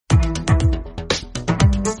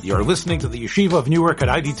You're listening to the Yeshiva of Newark at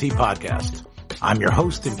IDT podcast. I'm your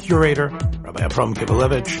host and curator, Rabbi Abram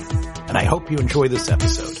Kibalevich, and I hope you enjoy this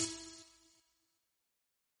episode.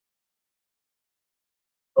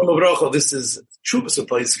 This is Tshuvos and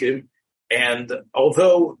Poskim, and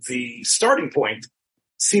although the starting point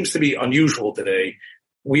seems to be unusual today,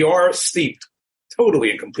 we are steeped totally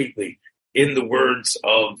and completely in the words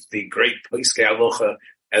of the great Poskei Halacha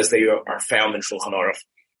as they are found in Shulchan Oruch.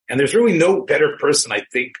 And there's really no better person, I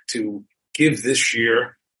think, to give this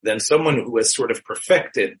year than someone who has sort of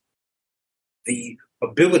perfected the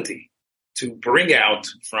ability to bring out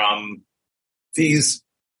from these,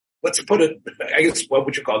 let's put it, I guess, what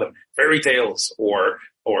would you call them? Fairy tales or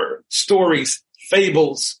stories,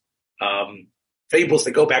 fables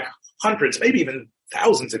that go back hundreds, maybe even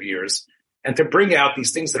thousands of years, and to bring out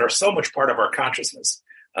these things that are so much part of our consciousness.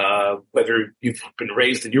 Whether you've been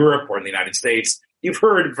raised in Europe or in the United States, you've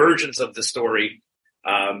heard versions of the story.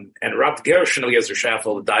 And Dayan Gershon Eliezer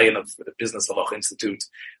Schaffel, the Dayan of the Business Halacha Institute,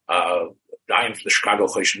 Dayan for the Chicago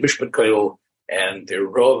Mishnah, and the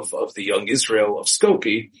Rov of the Young Israel of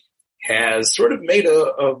Skokie, has sort of made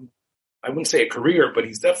I wouldn't say a career, but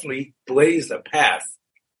he's definitely blazed a path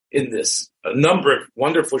in this. A number of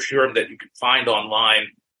wonderful shiurim that you can find online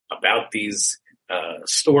about these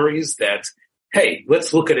stories that, hey,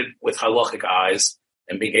 let's look at it with halachic eyes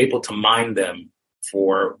and being able to mine them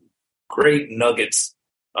for great nuggets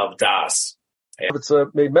of das. It's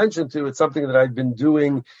made mention to, it's something that I've been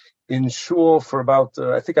doing in shul for about,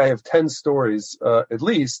 I think I have 10 stories, at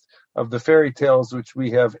least, of the fairy tales which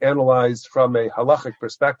we have analyzed from a halachic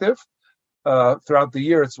perspective. Throughout the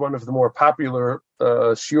year, it's one of the more popular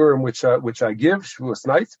shiurim which I give, Tshuvos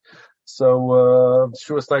night. So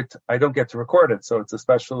Tshuvos night, I don't get to record it, so it's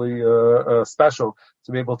especially special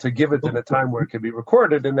to be able to give it in a time where it can be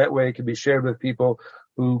recorded, and that way it can be shared with people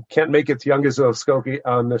who can't make it to Young Israel of Skokie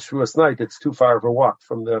on the Tshuvos night. It's too far of a walk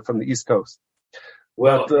from the East Coast.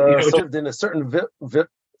 Well, lived in a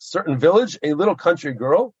certain village, a little country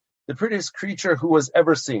girl, the prettiest creature who was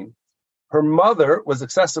ever seen. Her mother was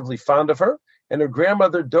excessively fond of her, and her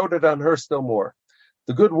grandmother doted on her still more.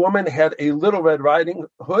 The good woman had a little Red Riding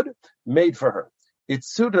Hood made for her. It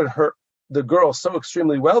suited the girl so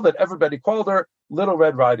extremely well that everybody called her Little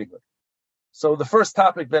Red Riding Hood. So the first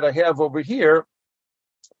topic that I have over here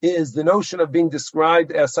is the notion of being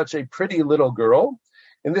described as such a pretty little girl.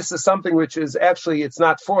 And this is something which is actually, it's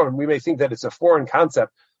not foreign. We may think that it's a foreign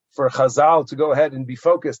concept for Chazal to go ahead and be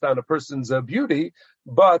focused on a person's beauty,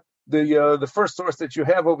 but the first source that you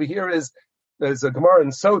have over here is there's a Gemara in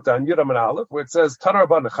Sota on Yudam and Aleph where it says Tanar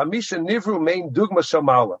Bana Chamisha Nivru Main Dugma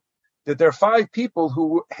Shamala, that there are 5 people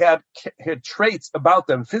who had traits about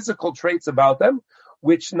them, physical traits about them,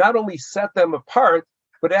 which not only set them apart,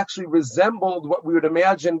 but actually resembled what we would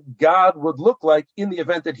imagine God would look like in the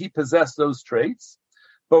event that he possessed those traits.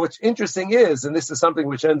 But what's interesting is, and this is something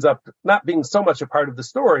which ends up not being so much a part of the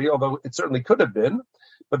story, although it certainly could have been,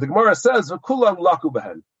 but the Gemara says, V'kulam laku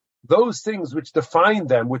behen. Those things which defined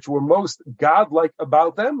them, which were most godlike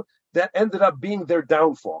about them, that ended up being their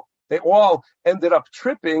downfall. They all ended up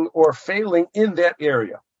tripping or failing in that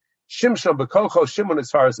area. Shimshon b'kocho, Shimon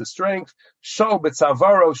as far as his strength, Shaul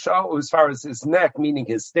b'tzavaro, Shaul as far as his neck, meaning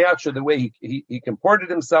his stature, the way he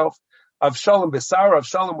comported himself, Avshalom b'sara,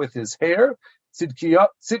 Avshalom with his hair, Tzidkiya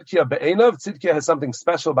be'enav, Tzidkiya has something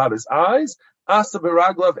special about his eyes, Asa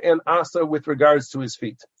b'raglav, and Asa with regards to his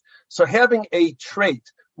feet. So having a trait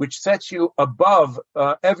which sets you above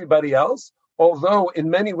everybody else, although in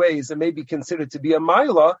many ways it may be considered to be a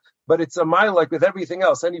maila, but it's a maila like with everything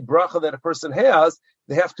else. Any bracha that a person has,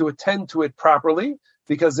 they have to attend to it properly,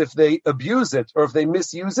 because if they abuse it or if they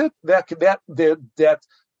misuse it, that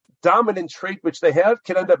dominant trait which they have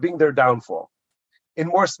can end up being their downfall. And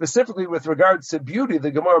more specifically with regards to beauty, the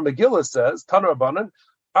Gemara Megillah says, Tanar Banan,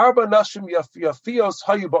 Arba Nashim Yafios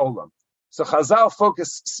Hayu Ba'olam. So Chazal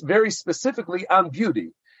focus very specifically on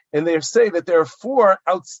beauty. And they say that there are 4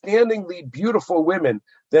 outstandingly beautiful women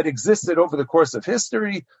that existed over the course of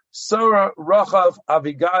history: Sarah, Rachav,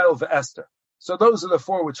 Abigail, and Esther. So those are the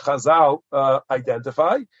 4 which Chazal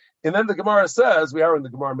identify. And then the Gemara says, we are in the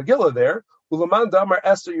Gemara Megillah there, Ulaman Damar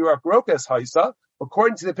Esther Yurak Rokes Haisa.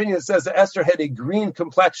 According to the opinion, it says that Esther had a green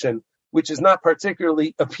complexion, which is not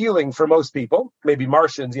particularly appealing for most people. Maybe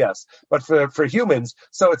Martians, yes, but for humans,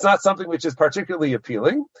 so it's not something which is particularly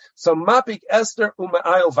appealing. So Mapik Esther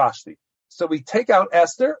Uma'ayil Vashti. So we take out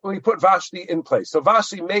Esther and we put Vashti in place. So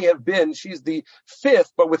Vashti may have been, she's the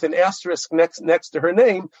 5th, but with an asterisk next to her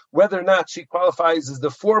name, whether or not she qualifies as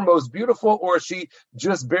the 4 most beautiful or she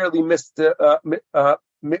just barely missed the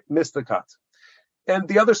cut. And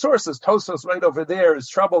the other sources, Tosos right over there, is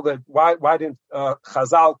trouble that why didn't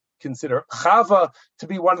Chazal consider Chava to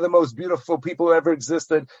be one of the most beautiful people who ever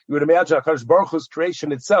existed? You would imagine HaKadosh Baruch Hu's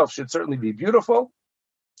creation itself should certainly be beautiful.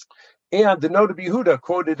 And the Noda B'Yehuda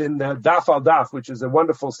quoted in Daf al Daf, which is a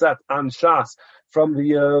wonderful set on Shas from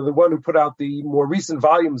the one who put out the more recent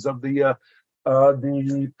volumes of the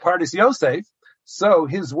Pardes Yosef. So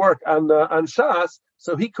his work on Shas.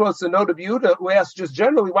 So he quotes the Noda B'Yehuda, who asks just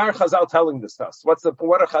generally, why are Chazal telling this to us? What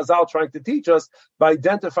are Chazal trying to teach us by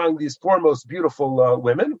identifying these four most beautiful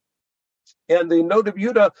women? And the Noda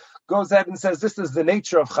B'Yehuda goes ahead and says, this is the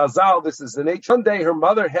nature of Chazal. This is the nature. One day, her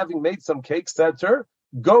mother, having made some cake, said to her,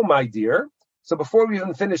 "Go, my dear." So before we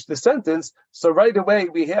even finish the sentence, so right away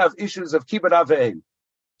we have issues of kibbud aveim.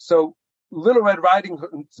 So Little Red Riding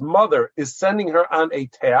Hood's mother is sending her on a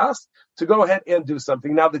task to go ahead and do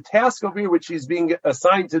something. Now, the task over here, which she's being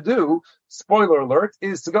assigned to do, spoiler alert,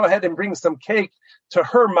 is to go ahead and bring some cake to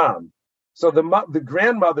her mom. So the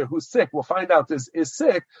grandmother who's sick, we'll find out is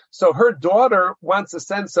sick. So her daughter wants to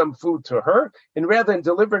send some food to her, and rather than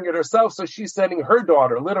delivering it herself, so she's sending her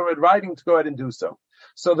daughter, Little Red Riding, to go ahead and do so.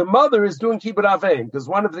 So the mother is doing kibbud aveim, because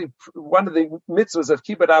one of the mitzvahs of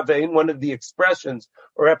kibbud aveim, one of the expressions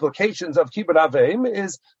or applications of kibbud aveim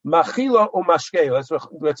is machila or mashke.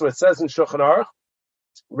 That's what it says in Shulchan Oruch,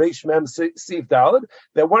 Reish Mem Siv Daled,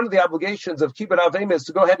 that one of the obligations of kibbud aveim is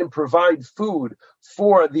to go ahead and provide food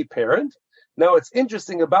for the parent. Now, what's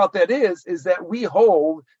interesting about that is that we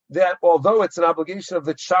hold that although it's an obligation of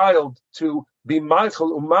the child to be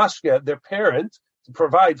meichel umashke, their parent, to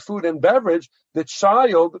provide food and beverage, the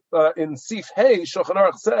child in Sif Hey, Shulchan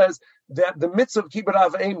Oruch says that the mitzvah of kibbud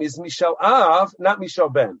aveim is Mishal Av, not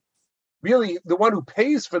Mishal Ben. Really, the one who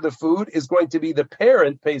pays for the food is going to be the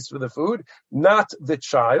parent pays for the food, not the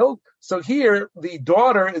child. So here, the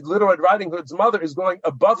daughter, Little Red Riding Hood's mother, is going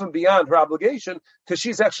above and beyond her obligation because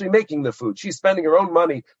she's actually making the food. She's spending her own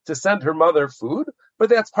money to send her mother food, but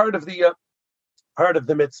that's part of the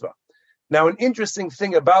mitzvah. Now, an interesting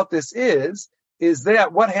thing about this is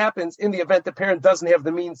that what happens in the event the parent doesn't have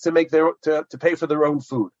the means to to pay for their own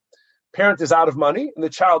food. Parent is out of money and the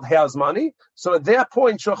child has money. So at that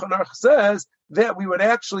point, Shulchan Oruch says that we would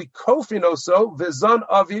actually kofinoso v'zon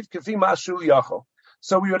aviv kafi mashu yachol.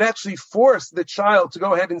 So we would actually force the child to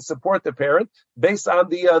go ahead and support the parent based on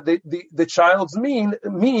the child's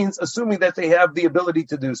means, assuming that they have the ability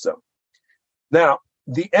to do so. Now,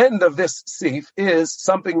 the end of this sif is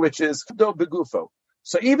something which is do begufo.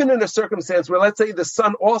 So even in a circumstance where, let's say, the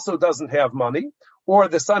son also doesn't have money, or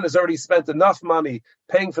the son has already spent enough money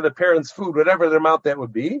paying for the parents' food, whatever the amount that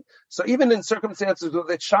would be. So even in circumstances where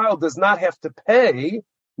the child does not have to pay,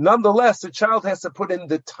 nonetheless, the child has to put in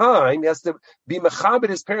the time, he has to be mechabed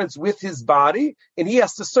his parents with his body, and he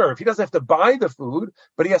has to serve. He doesn't have to buy the food,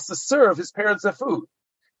 but he has to serve his parents the food.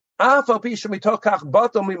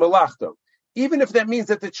 Even if that means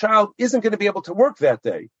that the child isn't going to be able to work that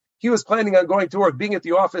day. He was planning on going to work, being at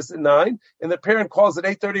the office at 9, and the parent calls at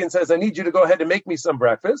 8:30 and says, "I need you to go ahead and make me some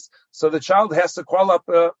breakfast." So the child has to call up,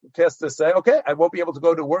 has to say, "Okay, I won't be able to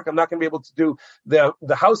go to work. I'm not going to be able to do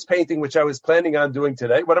the house painting, which I was planning on doing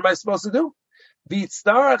today. What am I supposed to do?"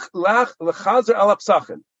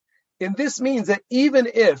 And this means that even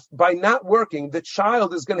if by not working, the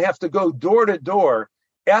child is going to have to go door to door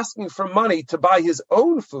asking for money to buy his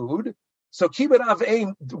own food, so kibbud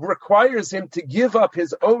aveim requires him to give up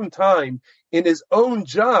his own time in his own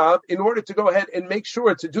job in order to go ahead and make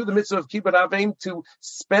sure to do the mitzvah of kibbud aveim, to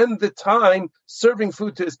spend the time serving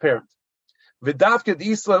food to his parents.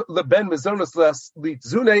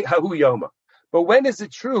 But when is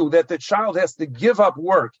it true that the child has to give up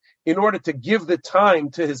work in order to give the time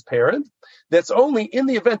to his parent? That's only in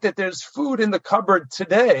the event that there's food in the cupboard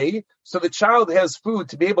today, so the child has food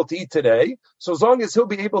to be able to eat today. So as long as he'll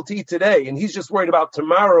be able to eat today, and he's just worried about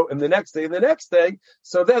tomorrow and the next day and the next day,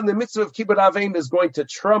 so then the mitzvah of kibbud aveim is going to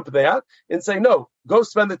trump that and say, no, go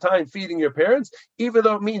spend the time feeding your parents, even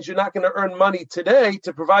though it means you're not going to earn money today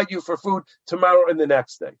to provide you for food tomorrow and the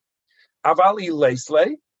next day. Avali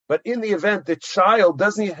leisle. But in the event the child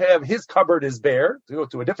doesn't have, his cupboard is bare, to go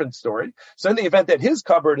to a different story. So in the event that his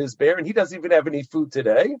cupboard is bare and he doesn't even have any food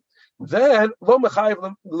today, then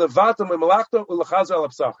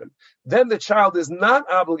the child is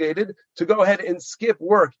not obligated to go ahead and skip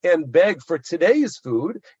work and beg for today's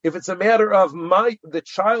food. If it's a matter of the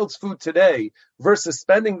child's food today versus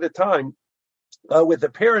spending the time with the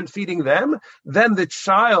parent feeding them, then the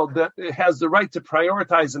child has the right to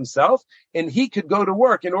prioritize himself, and he could go to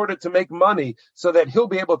work in order to make money so that he'll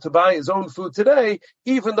be able to buy his own food today,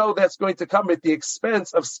 even though that's going to come at the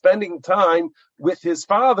expense of spending time with his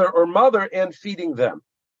father or mother and feeding them.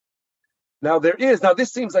 Now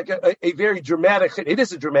this seems like a very dramatic, it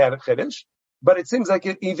is a dramatic chiddush, but it seems like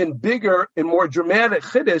an even bigger and more dramatic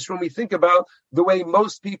chiddush when we think about the way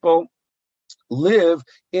most people live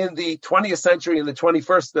in the 20th century and the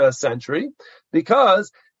 21st century,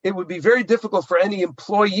 because it would be very difficult for any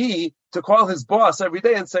employee to call his boss every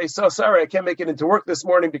day and say, so sorry, I can't make it into work this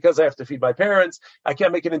morning because I have to feed my parents. I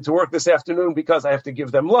can't make it into work this afternoon because I have to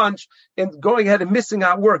give them lunch, and going ahead and missing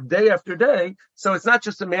out work day after day. So it's not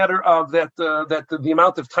just a matter of the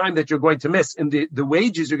amount of time that you're going to miss and the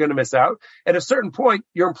wages you're going to miss out. At a certain point,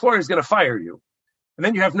 your employer is going to fire you. And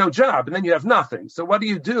then you have no job, and then you have nothing. So what do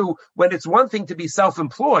you do when it's one thing to be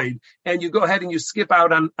self-employed and you go ahead and you skip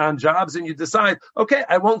out on jobs and you decide, okay,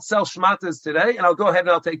 I won't sell shmatas today, and I'll go ahead and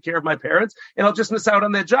I'll take care of my parents, and I'll just miss out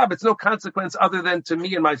on that job. It's no consequence other than to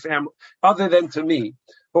me and my family, other than to me.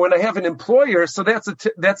 But when I have an employer, so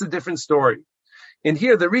that's a different story. And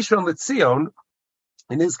here, the Rishon LeZion,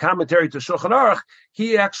 in his commentary to Shulchan Oruch,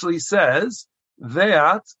 he actually says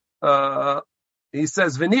that,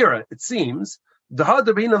 Venira, it seems, the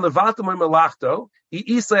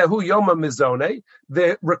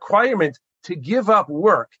requirement to give up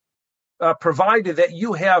work, provided that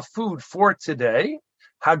you have food for today,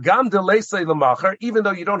 even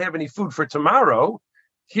though you don't have any food for tomorrow.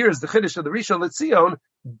 Here's the chiddush of the Rishon LeZion,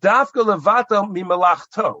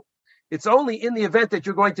 it's only in the event that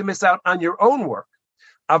you're going to miss out on your own work.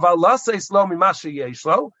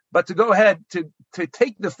 But to go ahead to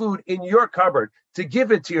take the food in your cupboard, to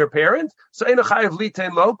give it to your parent, so you don't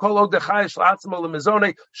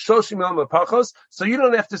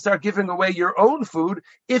have to start giving away your own food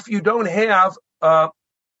if you don't have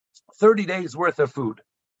 30 days worth of food.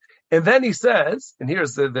 And then he says, and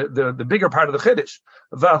here's the bigger part of the chiddush,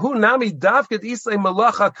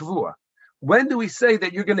 when do we say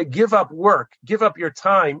that you're going to give up work, give up your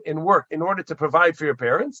time and work in order to provide for your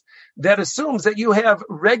parents? That assumes that you have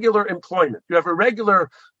regular employment. You have a regular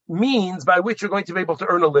means by which you're going to be able to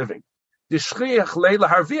earn a living.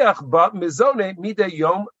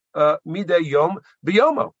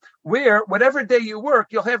 Where whatever day you work,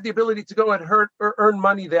 you'll have the ability to go and earn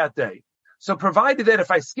money that day. So provided that if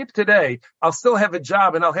I skip today, I'll still have a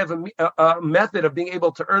job and I'll have a method of being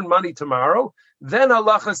able to earn money tomorrow, then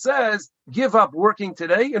halacha says, give up working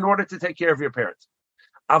today in order to take care of your parents.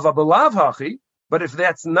 But if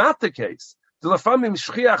that's not the case,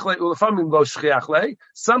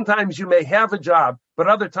 sometimes you may have a job, but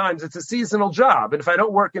other times it's a seasonal job. And if I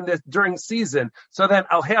don't work in this during season, so then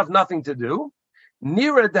I'll have nothing to do.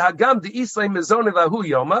 Even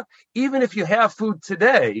if you have food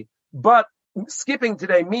today, but skipping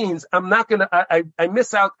today means I'm not going to, I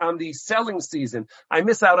miss out on the selling season. I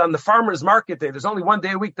miss out on the farmer's market day. There's only one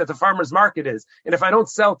day a week that the farmer's market is. And if I don't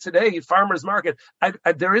sell today at farmer's market,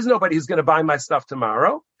 there is nobody who's going to buy my stuff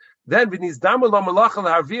tomorrow. Then, and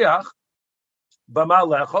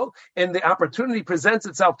the opportunity presents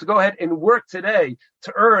itself to go ahead and work today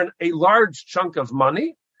to earn a large chunk of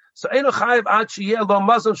money. So then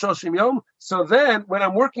when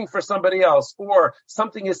I'm working for somebody else or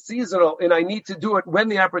something is seasonal and I need to do it when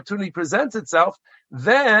the opportunity presents itself,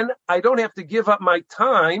 then I don't have to give up my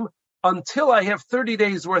time until I have 30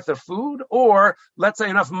 days worth of food, or let's say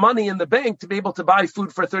enough money in the bank to be able to buy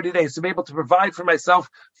food for 30 days, to be able to provide for myself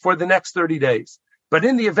for the next 30 days. But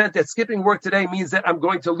in the event that skipping work today means that I'm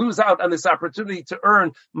going to lose out on this opportunity to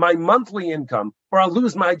earn my monthly income, or I'll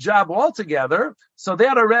lose my job altogether, so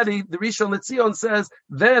that already, the Rishon LeZion says,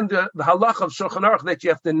 then the halach of Shulchan Oruch that you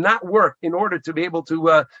have to not work in order to be able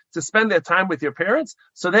to spend that time with your parents,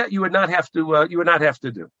 so that you would not have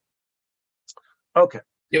to do. Okay.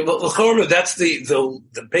 Yeah, well, L'chorah, that's the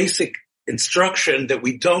basic instruction that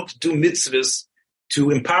we don't do mitzvahs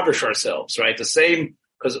to impoverish ourselves, right? The same,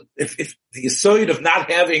 because if the aside of not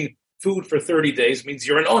having food for 30 days means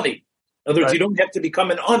you're an oni. In other words, you don't have to become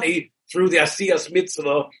an oni through the asiyas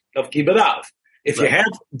mitzvah of kibbutz. If you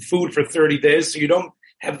have food for 30 days, so you don't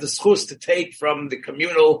have the schus to take from the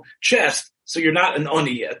communal chest, so you're not an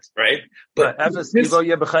oni yet, right? But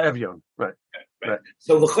right. Right.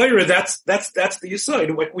 So l'chayra, that's the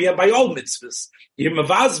yesod. What we have by all mitzvahs. You're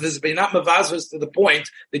mavazvahs, but you're not mavazvahs to the point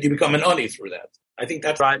that you become an ani through that. I think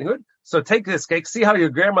that's right. Good. So take this cake. See how your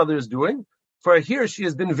grandmother is doing. For here, she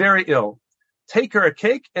has been very ill. Take her a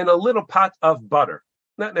cake and a little pot of butter.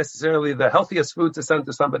 Not necessarily the healthiest food to send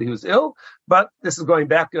to somebody who's ill, but this is going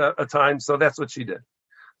back a time, so that's what she did.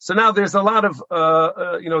 So now there's a lot of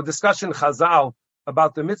discussion Chazal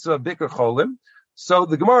about the mitzvah of Bikur Cholim. So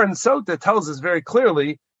the Gemara in Sota tells us very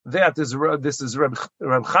clearly that this is Reb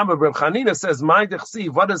Chanina says, "My dechsiv."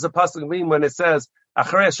 What does the pasuk mean when it says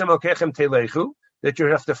 "Acharei Hashem Elokechem Telechu"? that you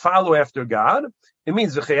have to follow after God. It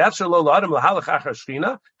means, how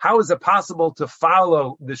is it possible to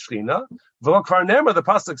follow the Shechina? The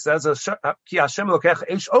pasuk says,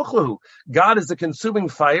 God is a consuming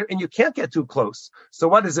fire, and you can't get too close. So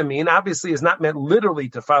what does it mean? Obviously, it's not meant literally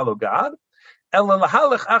to follow God. What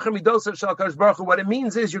it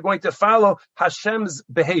means is you're going to follow Hashem's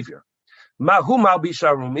behavior.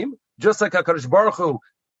 Just like HaKadosh Baruch Hu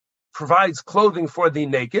provides clothing for the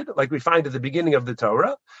naked, like we find at the beginning of the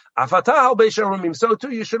Torah. So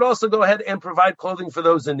too, you should also go ahead and provide clothing for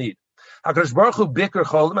those in need. HaKadosh Baruch Hu Bikr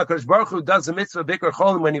Cholim. HaKadosh Baruch Hu does the mitzvah Bikr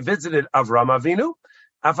Cholim when he visited Avram Avinu.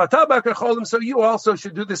 Afatah Bikr Cholim. So you also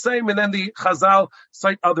should do the same. And then the Chazal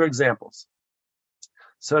cite other examples.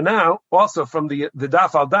 So now, also from the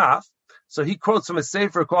Daf al Daf, so he quotes from a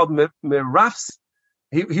sefer called Mirafs.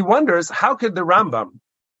 He wonders, how could the Rambam,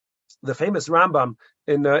 the famous Rambam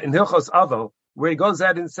in Hilchos Avel, where he goes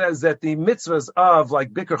out and says that the mitzvahs of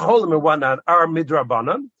like Bikr Cholim and whatnot are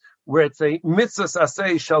midrabanan, where it's a mitzvah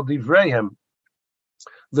asay shall divreihem,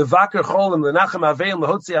 levakar cholim lenachem aveim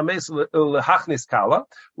lehotzi ames lehachnis kala,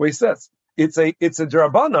 where he says it's a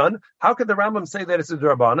drabanan. How could the Rambam say that it's a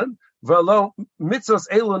drabanan? V'lo mitzvos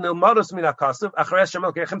elu nilmados min hakasav acharesh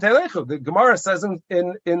shemal kechem telechu. The Gemara says in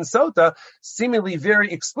Sota, seemingly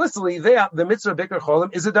very explicitly, that the mitzvah Bikr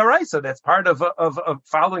Cholim is a daraisa. That's part of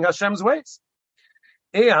following Hashem's ways.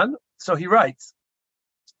 And so he writes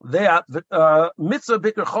that mitzvah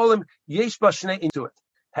Bikr Cholim yesh bashnei into it.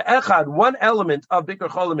 Ha'echad, one element of Bikr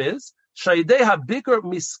Cholim is shayidei habikr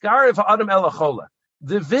miskarev ha'adam el hachola.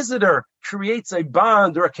 The visitor creates a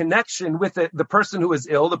bond or a connection with the person who is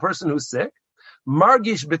ill, the person who's sick.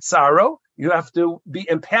 Margish bitzaro, you have to be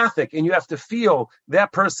empathic and you have to feel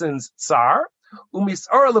that person's tsar.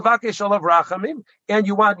 Umisar levakesh alav rachamim, and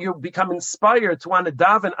you become inspired to want to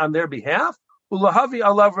daven on their behalf. Ulahavi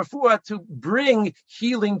alav refuah, to bring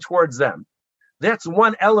healing towards them. That's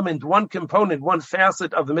one element, one component, one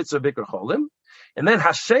facet of the mitzvah Bikr Cholim. And then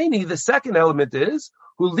Hasheni, the second element is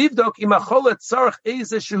who livdok imacholet tzarach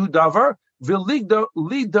eze shehu davar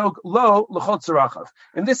v'lidok lo l'chol tzarachav.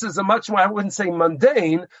 And this is a much more, I wouldn't say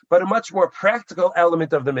mundane, but a much more practical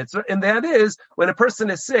element of the mitzvah. And that is when a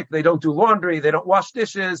person is sick, they don't do laundry, they don't wash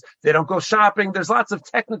dishes, they don't go shopping. There's lots of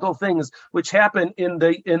technical things which happen in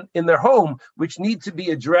their home which need to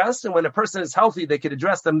be addressed. And when a person is healthy, they can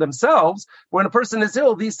address them themselves. When a person is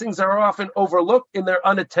ill, these things are often overlooked and they're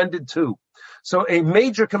unattended to. So a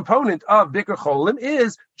major component of Bikr Cholim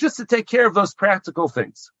is just to take care of those practical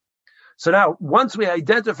things. So now, once we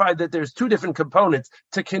identify that there's two different components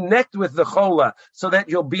to connect with the chola so that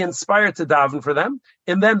you'll be inspired to daven for them,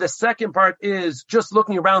 and then the second part is just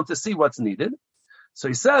looking around to see what's needed. So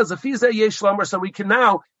he says, so we can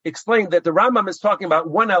now explain that the Rambam is talking about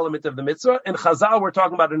one element of the mitzvah, and Chazal we're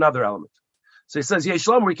talking about another element. So he says,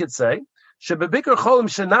 Yeshlam, we could say,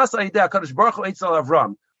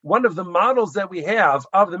 one of the models that we have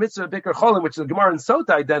of the mitzvah Bikr Cholim, which the Gemara in Sota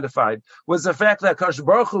identified, was the fact that Kadosh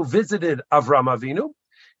Baruch Hu visited Avram Avinu.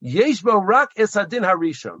 Yesh bo rak es hadin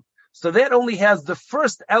harishon. So that only has the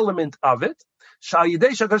first element of it. Shal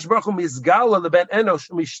yidei Kadosh Baruch Hu mizgala leben enosh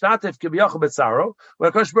mishtatev kibiyach betzaro,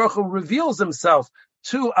 where Kadosh Baruch Hu reveals himself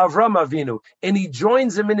to Avram Avinu, and he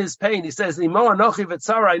joins him in his pain. He says, Imo anochi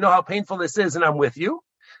v'tzara, I know how painful this is, and I'm with you.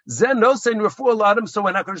 Zen no sein refuah l'adam. So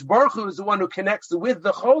when HaKadosh Baruch Hu is the one who connects with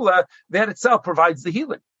the chola, that itself provides the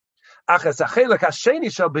healing. So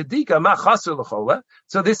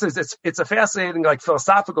this is, it's a fascinating, like,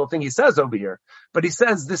 philosophical thing he says over here. But he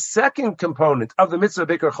says the second component of the mitzvah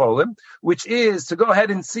Bikr Cholim, which is to go ahead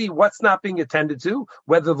and see what's not being attended to,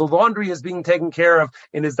 whether the laundry is being taken care of,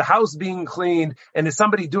 and is the house being cleaned, and is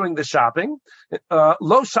somebody doing the shopping. Lo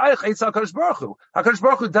shayach eitz HaKadosh Baruch Hu. HaKadosh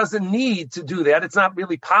Baruch Hu doesn't need to do that. It's not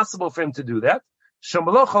really possible for him to do that.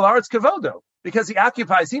 Shemaloch halaretz kevodo. Because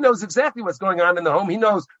he knows exactly what's going on in the home. He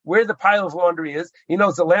knows where the pile of laundry is. He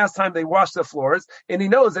knows the last time they washed the floors. And he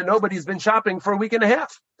knows that nobody's been shopping for a week and a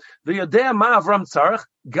half. And he knows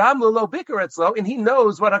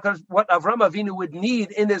what Avram Avinu would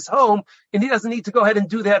need in his home, and he doesn't need to go ahead and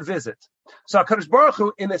do that visit. So HaKadosh Baruch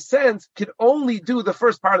Hu, in a sense, can only do the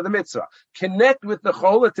first part of the mitzvah, connect with the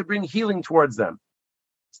chola to bring healing towards them.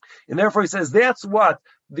 And therefore he says that's what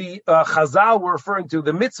the Chazal were referring to,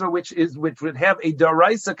 the mitzvah which would have a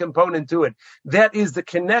daraisa component to it. That is the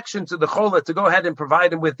connection to the chola to go ahead and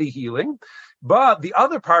provide him with the healing. But the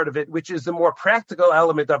other part of it, which is the more practical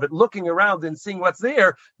element of it, looking around and seeing what's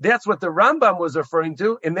there, that's what the Rambam was referring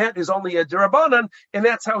to, and that is only a derabanan, and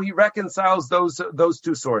that's how he reconciles those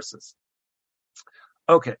two sources.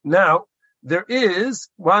 Okay, now there is,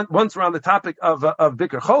 once we're on the topic of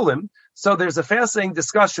Bikur Cholim, so there's a fascinating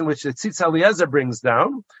discussion which the Tzitz Eliezer brings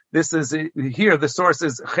down. This is here, the source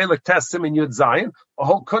is Chelik Tes Siman Yud Zayin, a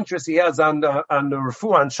whole kuntris he has on the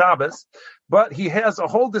Refuah on Shabbos, but he has a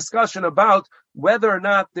whole discussion about whether or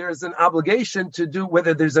not there's an obligation to do,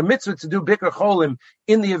 whether there's a mitzvah to do Bikur Cholim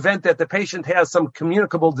in the event that the patient has some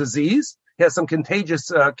communicable disease, has some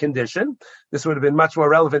contagious condition. This would have been much more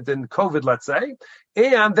relevant than COVID, let's say.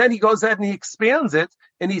 And then he goes ahead and he expands it,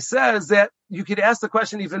 and he says that you could ask the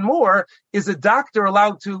question even more, is a doctor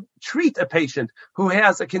allowed to treat a patient who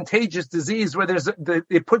has a contagious disease where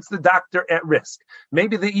it puts the doctor at risk?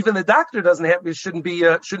 Maybe even the doctor shouldn't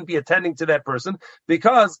be attending to that person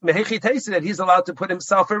because that he's allowed to put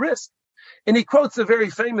himself at risk. And he quotes a very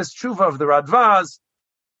famous tshuva of the Radvaz,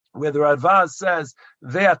 where the Radvaz says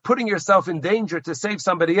that putting yourself in danger to save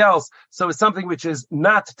somebody else, so it's something which is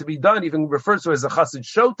not to be done, even refers to as a chassid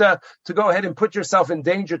shota, to go ahead and put yourself in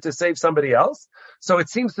danger to save somebody else. So it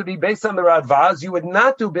seems to be based on the Radvaz, you would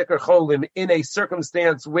not do Bikur Cholim in a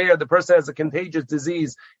circumstance where the person has a contagious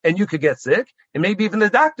disease and you could get sick, and maybe even the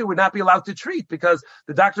doctor would not be allowed to treat because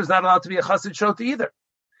the doctor is not allowed to be a chassid shota either.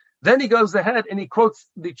 Then he goes ahead and he quotes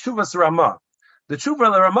the Tshuvos Ramah. The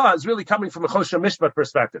Tshuva Ramah is really coming from a Choshen Mishpat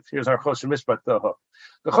perspective. Here's our Choshen Mishpat.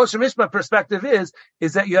 The Choshen Mishpat perspective is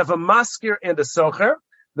that you have a masker and a socher.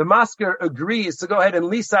 The masker agrees to go ahead and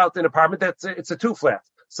lease out an apartment. It's a 2-flat.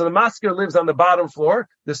 So the masker lives on the bottom floor.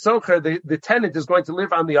 The socher, the tenant, is going to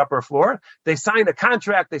live on the upper floor. They sign a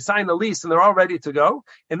contract, they sign a lease, and they're all ready to go.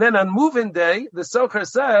 And then on move-in day, the socher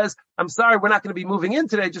says, I'm sorry, we're not going to be moving in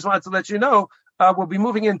today. Just wanted to let you know, we'll be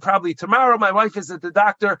moving in probably tomorrow. My wife is at the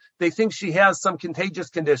doctor. They think she has some contagious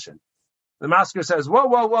condition. The masker says,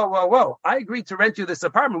 whoa. I agreed to rent you this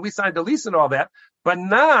apartment. We signed a lease and all that, but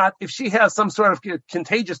not if she has some sort of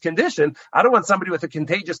contagious condition. I don't want somebody with a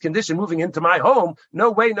contagious condition moving into my home. No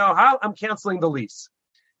way, no how. I'm canceling the lease.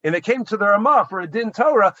 And it came to the Ramah for a din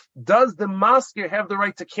Torah. Does the masker have the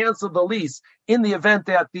right to cancel the lease in the event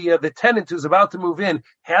that the tenant who's about to move in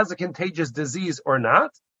has a contagious disease or not?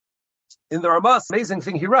 In the Ramah, amazing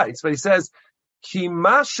thing he writes, but he says, Ki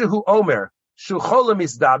mashehu omer shucholim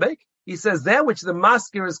isdabek. He says that which the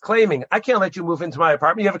masker is claiming, I can't let you move into my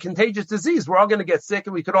apartment. You have a contagious disease. We're all going to get sick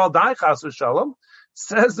and we could all die. Chas v'shalom.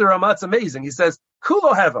 Says the Ramah, it's amazing. He says,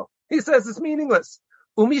 kulo hevel. He says it's meaningless.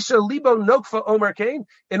 Umisha libo nokfa omer kain.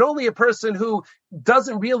 And only a person who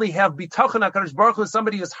doesn't really have bitachon HaKadosh Baruch Hu,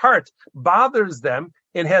 somebody whose heart bothers them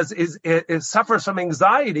and suffers from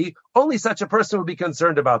anxiety, only such a person would be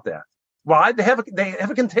concerned about that. Why? They have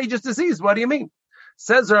a contagious disease. What do you mean?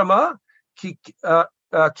 Says Ramah, Ki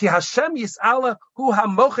Hashem Yis'ala Hu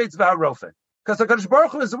HaMochetz VaHaRofen. Because the HaKadosh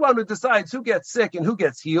Baruch Hu is the one who decides who gets sick and who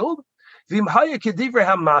gets healed. And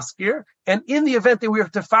in the event that we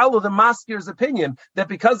have to follow the masker's opinion, that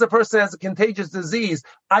because the person has a contagious disease,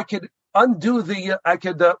 I could undo I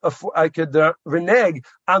could renege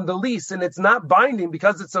on the lease and it's not binding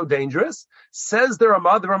because it's so dangerous. Says the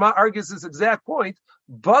Ramah argues this exact point.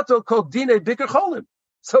 B'tlo kol dinei Bikur Cholim.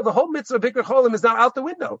 So the whole mitzvah of Bikur Cholim is now out the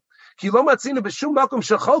window. We don't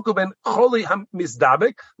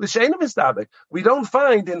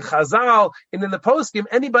find in Chazal and in the Poskim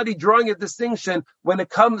anybody drawing a distinction when it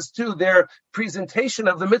comes to their presentation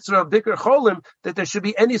of the mitzvah of Bikur Cholim, that there should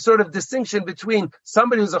be any sort of distinction between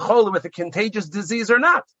somebody who's a cholim with a contagious disease or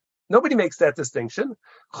not. Nobody makes that distinction.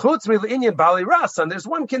 Chutz mil'inyan bali rasan. There's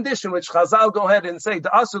one condition which Chazal go ahead and say,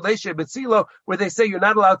 where they say you're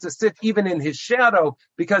not allowed to sit even in his shadow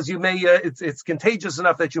because you may, it's contagious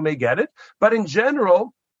enough that you may get it. But in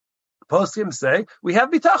general, Poskim say, we have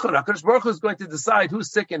bitachon. HaKadosh Baruch Hu is going to decide who's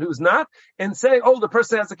sick and who's not, and say, the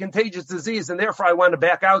person has a contagious disease, and therefore I want to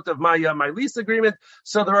back out of my lease agreement.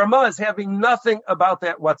 So the Ramah is having nothing about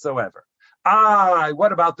that whatsoever.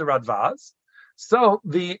 What about the Radvaz? So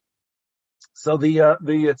the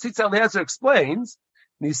Tzitz Eliezer explains,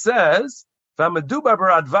 and he says, when the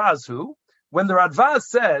Radvaz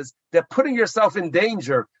says that putting yourself in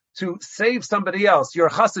danger to save somebody else, you're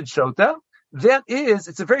a chassid shota,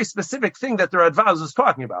 it's a very specific thing that the Radvaz is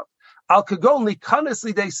talking about. Al kegon liכנס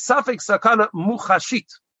לידי ספק סכנה מוחשית.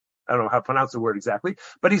 I don't know how to pronounce the word exactly,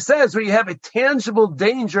 but he says where you have a tangible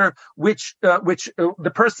danger which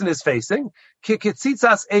the person is facing,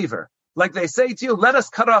 kikitzitzas aver. Like they say to you, let us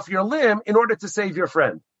cut off your limb in order to save your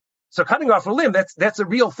friend. So cutting off a limb, that's a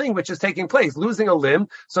real thing which is taking place. Losing a limb,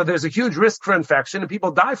 so there's a huge risk for infection, and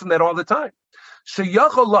people die from that all the time. Losing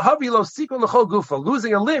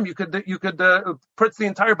a limb, you could put the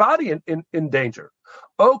entire body in danger.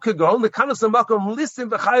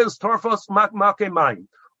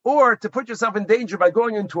 or to put yourself in danger by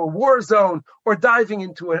going into a war zone or diving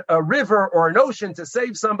into a river or an ocean to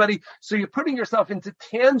save somebody. So you're putting yourself into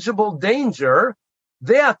tangible danger.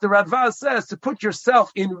 That, the Radva says, to put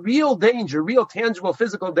yourself in real danger, real tangible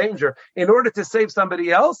physical danger, in order to save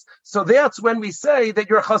somebody else. So that's when we say that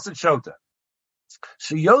you're a chassid shota.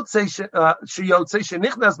 Sheyotze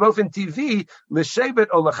shenichnas bofen TV l'shebet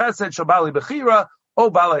o l'chesed shabali bechira o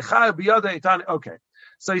balei biyada etan. Okay.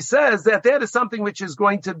 So he says that is something which is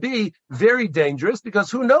going to be very dangerous, because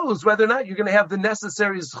who knows whether or not you're going to have the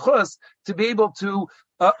necessary zchus to be able to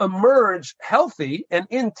emerge healthy and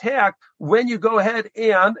intact when you go ahead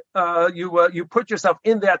and you put yourself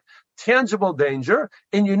in that tangible danger,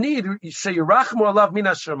 and you need sheyirachmu alav min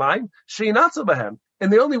hashamayim sheyinatzu b'hem.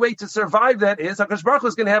 And the only way to survive that is HaKadosh Baruch Hu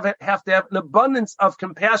is going to have to have an abundance of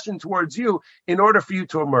compassion towards you in order for you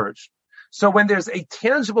to emerge. So when there's a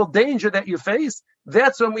tangible danger that you face,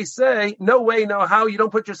 that's when we say, no way, no how, you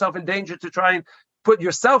don't put yourself in danger to try and put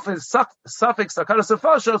yourself in suffix sakanos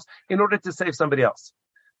afashos in order to save somebody else.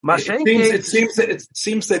 It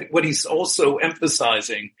seems that what he's also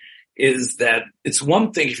emphasizing is that it's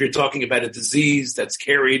one thing if you're talking about a disease that's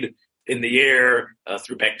carried in the air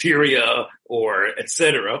through bacteria or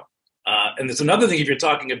etc. And there's another thing if you're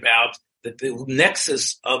talking about that the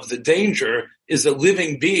nexus of the danger is a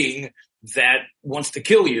living being that wants to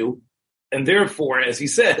kill you. And therefore, as he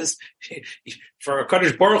says, for a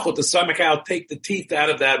Kadosh Baruch Hu to somehow take the teeth out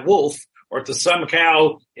of that wolf, or to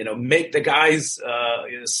somehow, make the guy's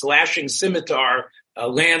slashing scimitar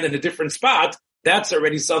land in a different spot, that's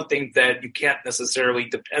already something that you can't necessarily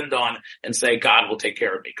depend on and say, God will take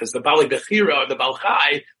care of me. Because the Bali Bechira or the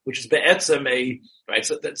Balchai, which is Be'etzem, right?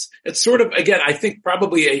 So it's sort of, again, I think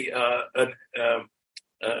probably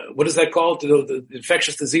what is that called? The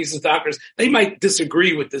infectious diseases doctors, they might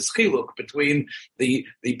disagree with this chiluk between the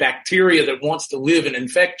bacteria that wants to live and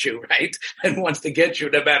infect you, right? And wants to get you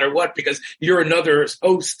no matter what, because you're another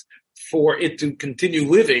host for it to continue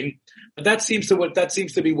living. But that seems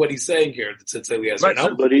to be what he's saying here. Right,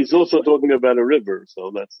 no? But he's also talking about a river,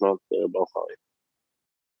 so that's not Balchai.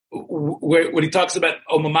 When he talks about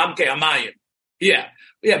Omamamke Amayim. Yeah,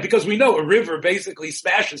 because we know a river basically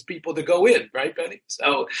smashes people to go in, right, Benny?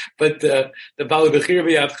 So, but the Bali Bechir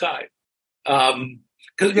v'Yavchai.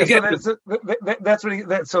 That's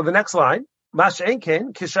what so the next line, Mash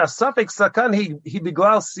Enken, Kisha Safek Sakan, he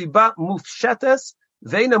biglal siba mufshetes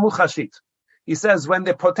veina muchashit. He says when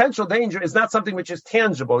the potential danger is not something which is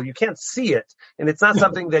tangible, you can't see it, and it's not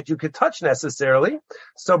something that you could touch necessarily.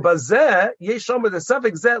 So bazeh yeshom the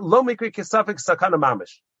Safek zeh lo mikri kisafek sakana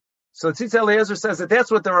mamish. So Tzitz Eliezer says that that's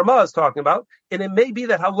what the Ramah is talking about, and it may be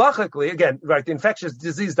that halachically, again, right, the infectious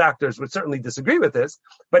disease doctors would certainly disagree with this,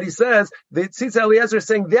 but he says that Tzitz Eliezer is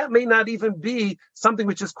saying that may not even be something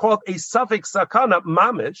which is called a suffix sakana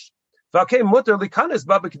mamish,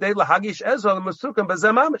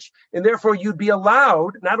 and therefore you'd be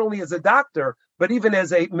allowed, not only as a doctor, but even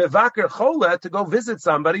as a mevaker chola, to go visit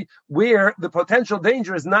somebody where the potential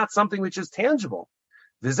danger is not something which is tangible.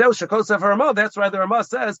 That's why the Ramah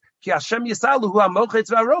says, HaKadosh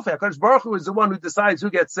Baruch Hu is the one who decides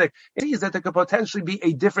who gets sick. It sees that there could potentially be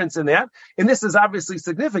a difference in that. And this is obviously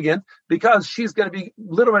significant because she's going to be,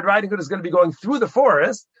 Little Red Riding Hood is going to be going through the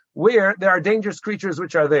forest where there are dangerous creatures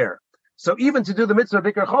which are there. So even to do the mitzvah of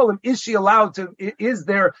Bikkur Cholim, is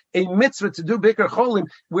there a mitzvah to do Bikkur Cholim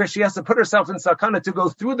where she has to put herself in sakana to go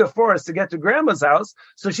through the forest to get to grandma's house?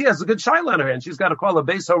 So she has a good shaila on her hand. She's got to call a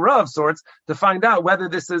beis hora of sorts to find out whether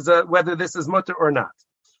this is mutter or not.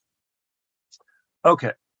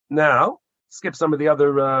 Okay, now skip some of the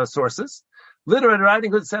other sources. Little Red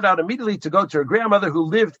Riding Hood set out immediately to go to her grandmother who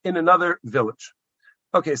lived in another village.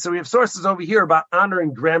 Okay, so we have sources over here about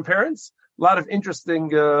honoring grandparents. A lot of interesting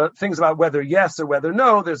things about whether yes or whether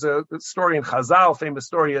no. There's a story in Chazal, famous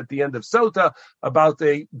story at the end of Sota, about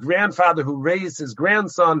a grandfather who raised his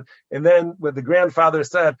grandson, and then when the grandfather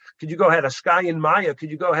said, could you go ahead, Ashkayin Maya, could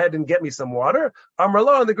you go ahead and get me some water?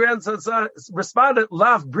 Amrlo, and the grandson responded,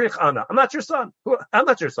 Lav Brich Ana, I'm not your son.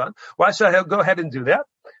 Why should I go ahead and do that?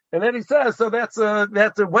 And then he says, so that's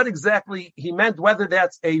what exactly he meant, whether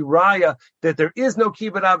that's a raya, that there is no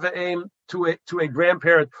kibbut avim to a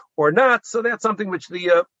grandparent or not. So that's something which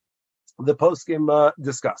the poskim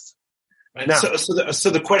discuss. Right. Now, so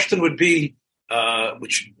the question would be,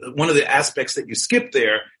 which one of the aspects that you skip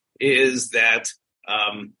there is that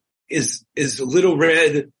is Little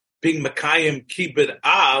Red being Makayim kibbut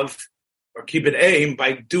av or kibbut aim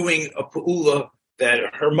by doing a pu'ula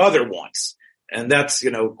that her mother wants. And that's,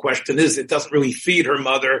 question is, it doesn't really feed her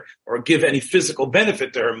mother or give any physical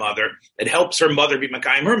benefit to her mother. It helps her mother be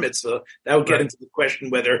Makayim her mitzvah. That would get into the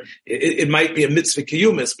question whether it might be a mitzvah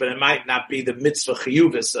kiyumis, but it might not be the mitzvah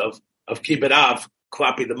chiyuvis of Kibud Av,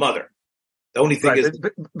 klapi the mother. The only thing is...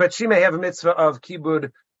 But she may have a mitzvah of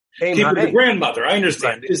Kibud Kibud the grandmother, I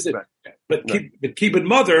understand. Right. Is it? Right. But Kibud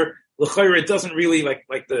mother, l'chayr, it doesn't really,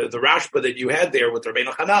 like the Rashba that you had there with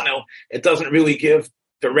Rabbeinu Hananel, it doesn't really give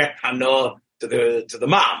direct hana to the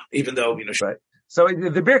mom, even though, Right. So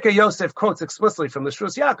the Birkei Yosef quotes explicitly from the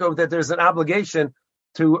Shus Yaakov that there's an obligation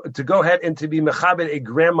to go ahead and to be mechabed a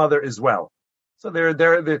grandmother as well. So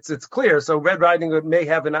it's clear. So Red Riding Hood may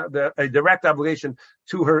have a direct obligation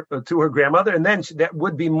to her grandmother, and then that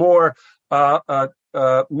would be more mitzvah,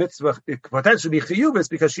 potentially be chiyuvis,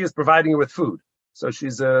 because she is providing her with food. So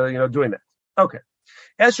she's doing that. Okay.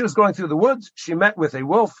 As she was going through the woods, she met with a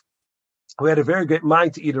wolf who had a very great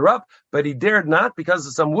mind to eat her up, but he dared not because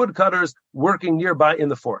of some woodcutters working nearby in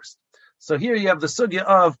the forest. So here you have the sugya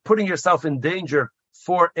of putting yourself in danger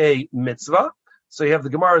for a mitzvah. So you have the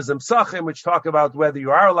Gemara's Psachim, which talk about whether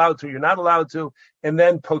you are allowed to, you're not allowed to, and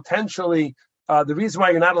then potentially the reason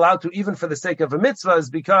why you're not allowed to, even for the sake of a mitzvah, is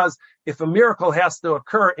because if a miracle has to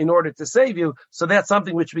occur in order to save you, so that's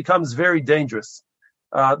something which becomes very dangerous.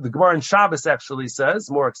 The Gemara in Shabbos actually says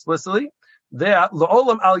more explicitly,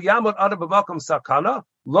 person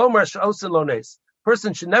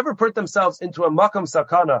should never put themselves into a makam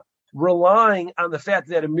sakana relying on the fact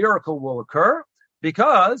that a miracle will occur,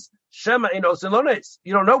 because shema enos lones,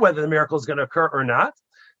 you don't know whether the miracle is going to occur or not.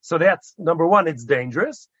 So that's number one, it's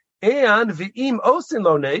dangerous. And v'im osin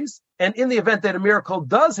lones, and in the event that a miracle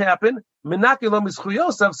does happen, menakilom is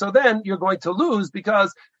chuyosav, so then you're going to lose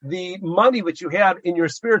because the money which you had in your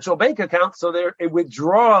spiritual bank account, so there a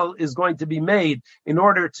withdrawal is going to be made in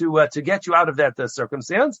order to get you out of that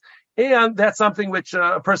circumstance. And that's something which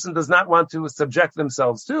a person does not want to subject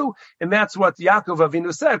themselves to. And that's what Yaakov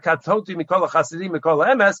Avinu said, Katoti mikol hachasidim mikol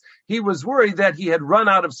emes. He was worried that he had run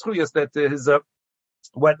out of schuyas, that his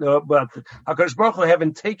but HaKadosh Baruch Hu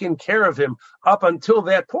haven't taken care of him up until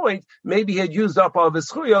that point. Maybe he had used up all of his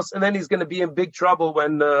schuyos, and then he's going to be in big trouble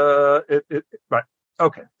when right.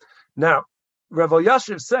 Okay. Now, Rav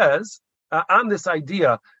Yashiv says on this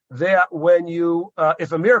idea that when you,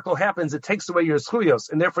 if a miracle happens, it takes away your schuyos,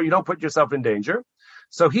 and therefore you don't put yourself in danger.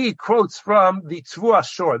 So he quotes from the Tshuvos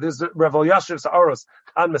Shor. This is Rav Yashiv's Oros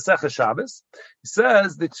on Masechah Shabbos. He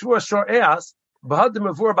says the Tshuvos Shor asks,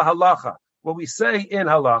 "B'hadim avur b'halacha." What we say in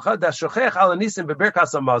halacha, that shochech alanisim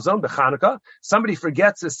beberkas hamazon b'Chanukah. Somebody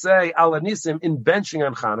forgets to say alanisim in benching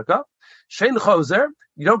on Chanukah. Shein chozer,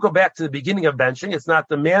 you don't go back to the beginning of benching. It's not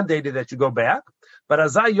the mandated that you go back. But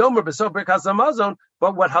azay yomer b'sof berkas hamazon.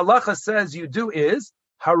 But what halacha says you do is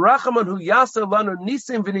harachaman hu yasa lanu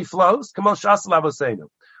nisim v'niflos kamo shas lavosenu.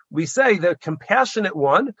 We say the compassionate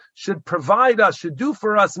one should do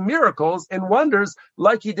for us miracles and wonders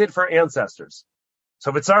like he did for our ancestors.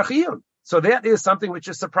 So it's archiyun. So that is something which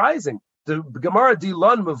is surprising. The Gemara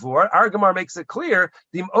Dilon Mavur, our Gemara makes it clear,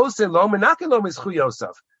 that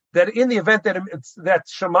in the event that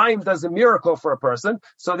Shemaim does a miracle for a person,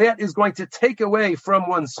 so that is going to take away from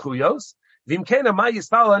one's schuyos. So why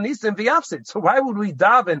would we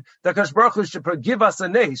daven that Kadosh Baruch Hu should give us a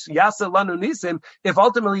nes, yasa lanu nisim, if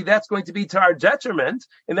ultimately that's going to be to our detriment,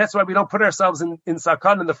 and that's why we don't put ourselves in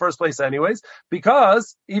sakan in the first place anyways,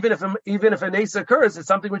 because even if a nes occurs, it's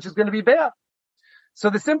something which is going to be bad. So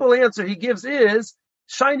the simple answer he gives is,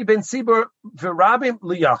 shayni ben tzibur v'rabim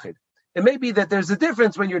liyachid. It may be that there's a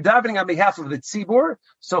difference when you're davening on behalf of the tzibur.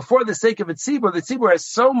 So for the sake of the tzibur has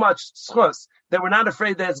so much schus that we're not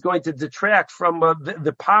afraid that it's going to detract from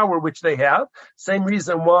the power which they have. Same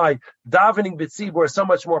reason why davening b'tzibur is so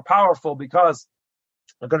much more powerful, because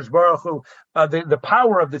HaKadosh Baruch Hu, the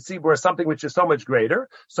power of the tzibur is something which is so much greater.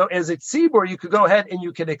 So as a tzibur, you could go ahead and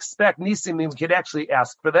you could expect nisim, and you could actually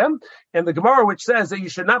ask for them. And the Gemara, which says that you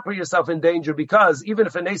should not put yourself in danger, because even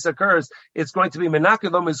if a nes occurs, it's going to be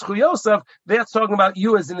menakilom is chuyosav. That's talking about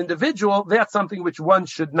you as an individual. That's something which one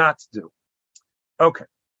should not do. Okay.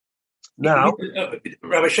 Now,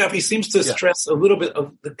 Rabbi Shafi seems to stress a little bit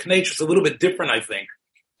of the connection. A little bit different, I think,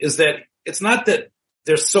 is that it's not that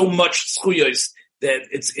there's so much schuyos that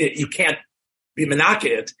you can't be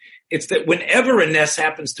menaked. It's that whenever a nes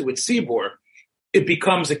happens to a tzibur, it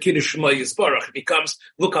becomes a kiddush shema yisbarach. It becomes,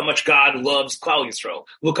 look how much God loves Klal Yisrael.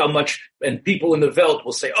 Look how much, and people in the Welt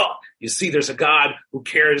will say, oh, you see, there's a God who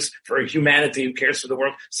cares for humanity, who cares for the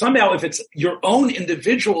world. Somehow, if it's your own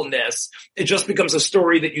individualness, it just becomes a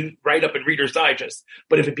story that you write up in Reader's Digest.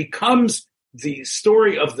 But if it becomes the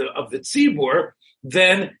story of the tzibur,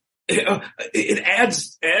 then it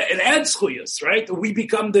adds chuyas, right? We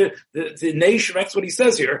become the nation. That's what he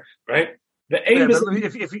says here, right? The aim is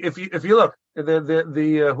if you look,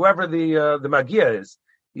 the whoever the magia is,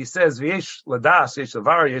 he says v'yesh ladas, yesh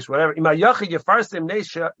lavar, yesh whatever. Ima yachid yefarsim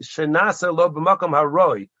nesha shenasa lo b'makom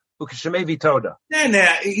haroi ukeshemei vitoda.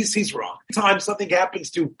 Nah, he's wrong. Sometimes something happens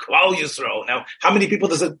to Klal Yisrael. Now, how many people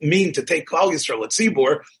does it mean to take Klal Yisrael at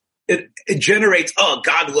Tzibur? It generates,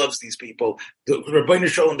 God loves these people. The Rabbeinu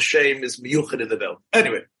Shalom Shem is miyuchad in the bell.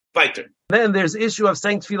 Anyway, weiter. Then there's the issue of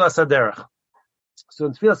saying Tfilas HaDerech. So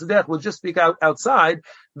in Tfilas HaDerech, we'll just speak outside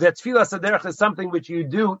that Tfilas HaDerech is something which you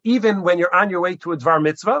do even when you're on your way to a Dvar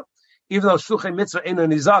Mitzvah, even though Shluchei Mitzvah ain't a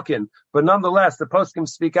Nizakin, but nonetheless, the Poskim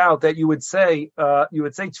speak out that you would say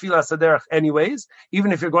Tfilas HaDerech anyways,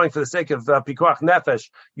 even if you're going for the sake of Pikuach Nefesh,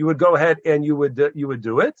 you would go ahead and you would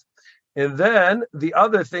do it. And then the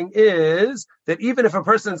other thing is that even if a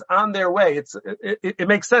person's on their way, it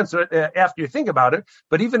makes sense after you think about it,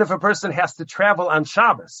 but even if a person has to travel on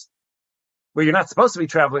Shabbos, where you're not supposed to be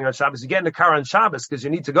traveling on Shabbos, you get in a car on Shabbos because you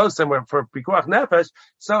need to go somewhere for Pikuach Nefesh.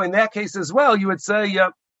 So in that case as well, you would say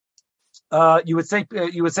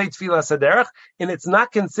Tfilas HaDerech, and it's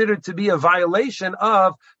not considered to be a violation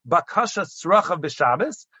of Bakasha Tzracha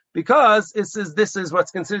B'Shabbos, because this is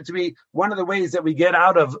what's considered to be one of the ways that we get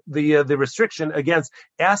out of the restriction against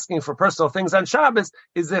asking for personal things on Shabbos,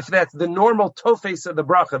 is if that's the normal tofes of the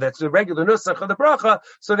bracha, that's the regular nusach of the bracha.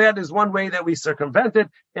 So that is one way that we circumvent it,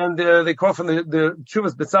 and they quote from the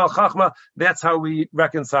Tshuvos LeChachma. That's how we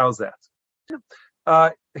reconcile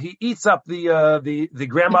that. He eats up the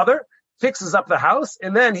grandmother, fixes up the house,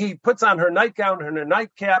 and then he puts on her nightgown and her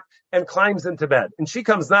nightcap and climbs into bed. And she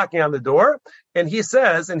comes knocking on the door, and he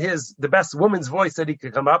says in the best woman's voice that he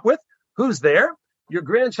could come up with, "Who's there?" "Your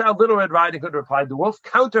grandchild, Little Red Riding Hood," replied the wolf,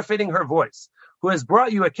 counterfeiting her voice, "who has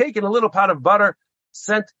brought you a cake and a little pot of butter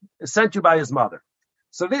sent you by his mother."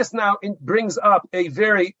 So this now brings up a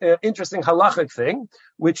very interesting halachic thing,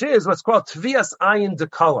 which is what's called Tvias Ayin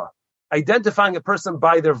Dekala, identifying a person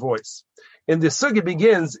by their voice. And the sugya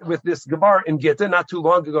begins with this Gemara in Gittin, not too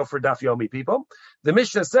long ago for Daf Yomi people. The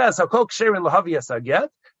Mishnah says, "Hakol ksherin lahaviyas haget."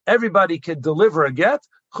 Everybody can deliver a get.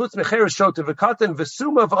 Chutz mecheres shota v'katan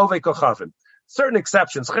v'suma v'ovei kochavim. Certain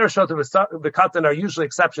exceptions. Cheres shota v'katan are usually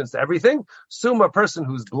exceptions to everything. Suma, a person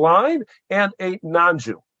who's blind, and a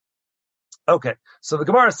non-Jew. Okay, so the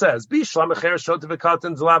Gemara says, "Bishlam cheres shota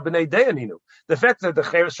v'katan zla b'nei dayaninu." The fact that the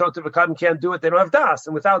cheres shota v'katan can't do it, they don't have das,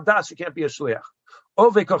 and without das, you can't be a shliach.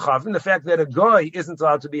 Ove kochavim, the fact that a goy isn't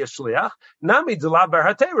allowed to be a shliach, nami d'la bar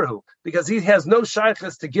haterahu, because he has no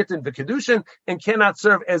shaychus to gittin v'kedushin and cannot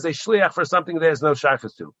serve as a shliach for something that has no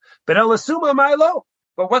shaychus to. But elasuma ma'lo.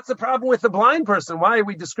 But what's the problem with the blind person? Why are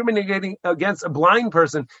we discriminating against a blind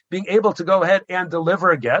person being able to go ahead and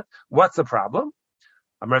deliver a get? What's the problem?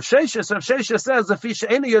 Rav Sheshes says,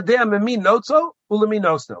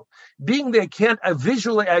 being they can't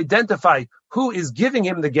visually identify who is giving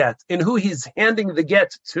him the get and who he's handing the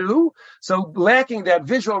get to, so lacking that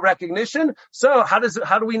visual recognition, so how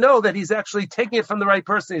do we know that he's actually taking it from the right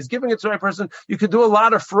person, he's giving it to the right person? You could do a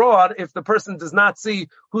lot of fraud if the person does not see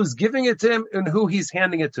who's giving it to him and who he's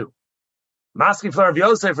handing it to. Maski for Rav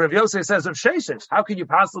Yosef says of Sheshes, how could you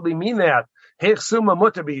possibly mean that? How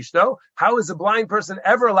is a blind person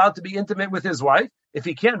ever allowed to be intimate with his wife if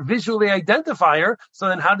he can't visually identify her? So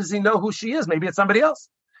then how does he know who she is? Maybe it's somebody else.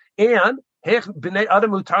 And in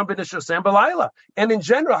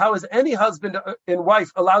general, how is any husband and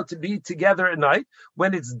wife allowed to be together at night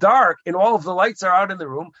when it's dark and all of the lights are out in the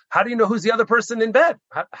room? How do you know who's the other person in bed?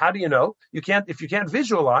 How do you know? If you can't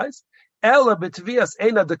visualize.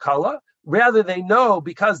 Rather, they know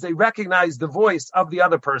because they recognize the voice of the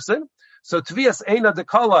other person. So Tvias Eina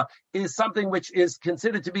Dekala is something which is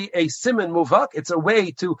considered to be a siman muvak. It's a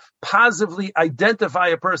way to positively identify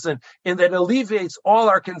a person, and that alleviates all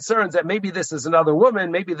our concerns that maybe this is another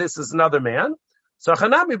woman, maybe this is another man. So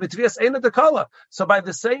Chanami b'Tvias Eina Dekala. So by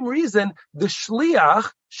the same reason, the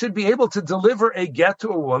shliach should be able to deliver a get to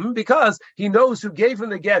a woman because he knows who gave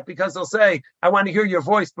him the get, because they'll say, "I want to hear your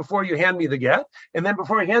voice before you hand me the get." And then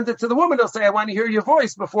before he hands it to the woman, they'll say, "I want to hear your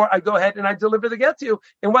voice before I go ahead and I deliver the get to you."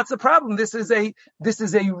 And what's the problem? This is a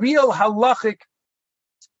real halachic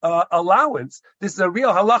allowance. This is a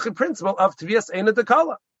real halachic principle of Tvias Eina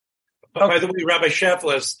Dekala. By the way, Rabbi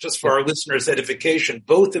Schaffel, just for our listeners' edification,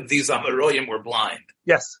 both of these Amaroyim were blind.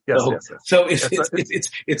 Yes. So it's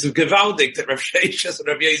gewaldig that Rav Sheshes and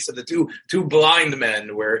Rav Yosef, the two blind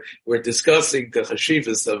men, were discussing the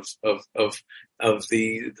chashivas of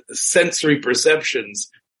the sensory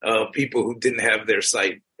perceptions of people who didn't have their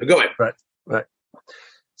sight. But go ahead. Right.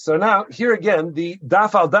 So now here again, the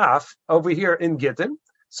daf al daf over here in Gittin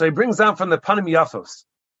So he brings down from the Panim Yafos.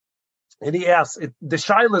 And he asks, the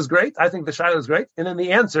Shaila is great. I think the Shaila is great. And then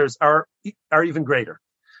the answers are even greater.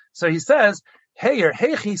 So he says,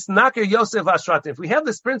 if we have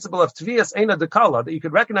this principle of Tvias Eina Dekala, that you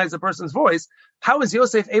could recognize a person's voice, how is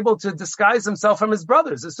Yosef able to disguise himself from his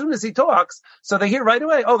brothers? As soon as he talks, so they hear right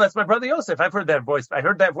away, oh, that's my brother Yosef. I've heard that voice. I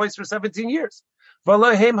heard that voice for 17 years. So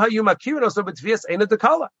the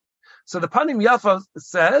Panim Yafa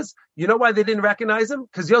says, you know why they didn't recognize him?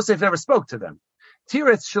 Because Yosef never spoke to them. Until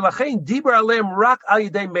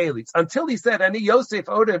he said, "Ani Yosef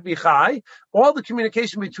Oda Bichai," all the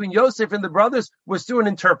communication between Yosef and the brothers was through an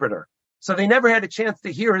interpreter. So they never had a chance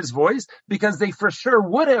to hear his voice because they for sure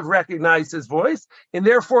would have recognized his voice, and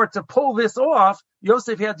therefore to pull this off,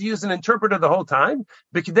 Yosef had to use an interpreter the whole time,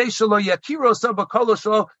 so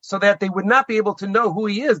that they would not be able to know who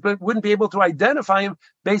he is, but wouldn't be able to identify him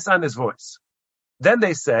based on his voice. Then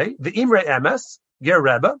they say, the Imre Emes, Ger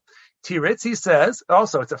Rebbe, Tiritz, he says,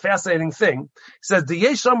 also, it's a fascinating thing. He says, the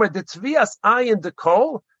Yeshomer, the Tvias Ayin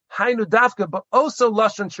Dekol, Hainu Dafka, but also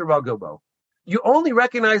Lashon Shiragobo. You only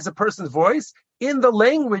recognize a person's voice in the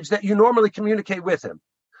language that you normally communicate with him.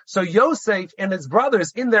 So Yosef and his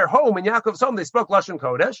brothers in their home, in Yaakov's home, they spoke Lashon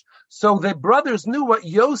Kodesh. So the brothers knew what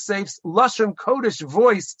Yosef's Lashon Kodesh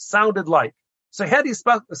voice sounded like. So had he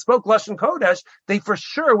spoke Lashon Kodesh, they for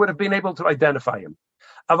sure would have been able to identify him.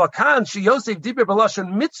 Avakan she Yosef diber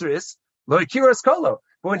b'lashon mitzris lo ikiras kolo.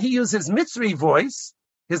 But when he used his Mitzri voice,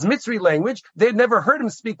 his Mitzri language, they had never heard him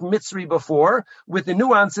speak Mitzri before, with the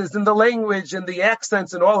nuances in the language and the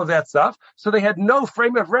accents and all of that stuff. So they had no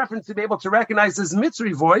frame of reference to be able to recognize his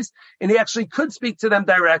Mitzri voice, and he actually could speak to them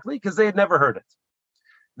directly because they had never heard it.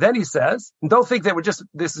 Then he says, and don't think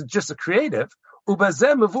this is just a creative,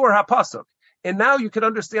 ubazeh mavur hapasuk. And now you can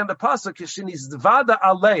understand the pasuk, Shiniz Vada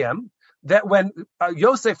Aleim, that when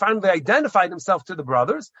Yosef finally identified himself to the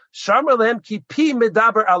brothers, Sharmalem ki pi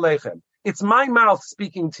medaber alechem. It's my mouth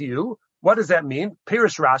speaking to you. What does that mean?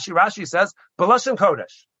 Pirish Rashi. Rashi says, B'lashon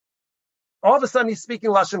Kodesh. All of a sudden he's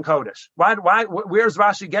speaking Lashon Kodesh. Why, where's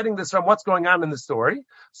Rashi getting this from? What's going on in the story?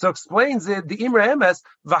 So explains it, the Imre Emes,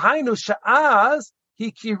 V'hainu sha'az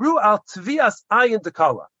hikiru al tvias ayin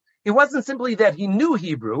dekala. It wasn't simply that he knew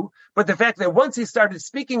Hebrew, but the fact that once he started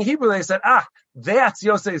speaking Hebrew, they said, that's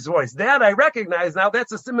Yosef's voice. That I recognize now.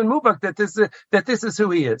 That's a Siman Mubak that this is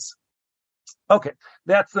who he is. Okay,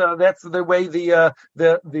 that's the way the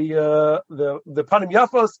Panim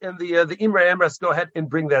Yafos and the Imre Emres go ahead and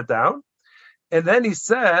bring that down. And then he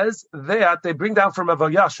says that they bring down from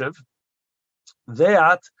Avoyashiv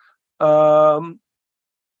that on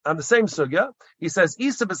the same sugya, he says,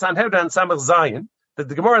 Issur Ben Tzvi Hersh Samach Zayin, that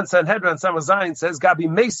the Gemara in Sanhedrin Samach Zayin says, Gabi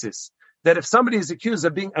Mesis, that if somebody is accused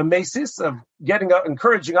of being a mesis, of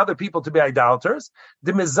encouraging other people to be idolaters,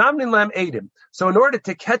 the mizamnin lam edim. So in order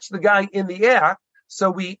to catch the guy in the act,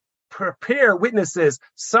 so we prepare witnesses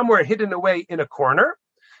somewhere hidden away in a corner.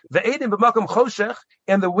 The edim b'makom choshech,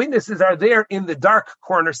 and the witnesses are there in the dark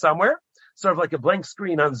corner somewhere, sort of like a blank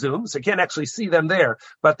screen on Zoom, so you can't actually see them there,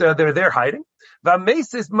 but they're there hiding. The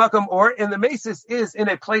mesis b'makom or, and the mesis is in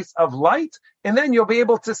a place of light, and then you'll be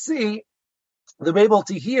able to see. They'll be able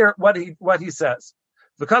to hear what he says.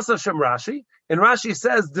 Because of Shem Rashi, and Rashi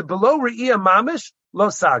says the below re'iyah mamish lo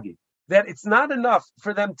sagi, that it's not enough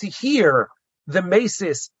for them to hear the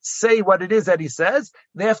mesis say what it is that he says.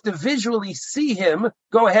 They have to visually see him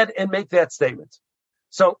go ahead and make that statement.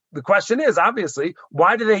 So the question is, obviously,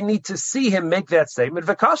 why do they need to see him make that statement?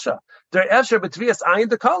 V'kasha.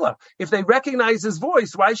 If they recognize his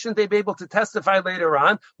voice, why shouldn't they be able to testify later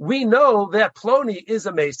on? We know that Ploni is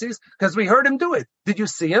a Macy's because we heard him do it. Did you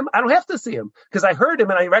see him? I don't have to see him because I heard him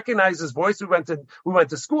and I recognize his voice. We went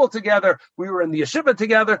to school together. We were in the Yeshiva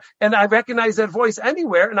together, and I recognize that voice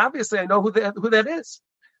anywhere. And obviously, I know who that is.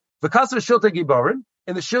 Because of Shulta Giborim,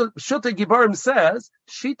 and the Shulta Giborim says,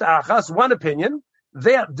 Shita Achas, one opinion,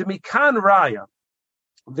 that Demikan Raya,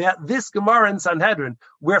 that this Gemara in Sanhedrin,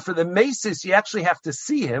 where for the Mesis you actually have to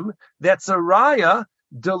see him, that's a Raya,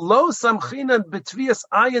 Delo Samchinan Betvias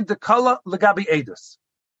Ayin Dekala Legabi Edus.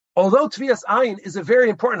 Although Tvias Ayin is a very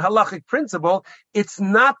important halachic principle, it's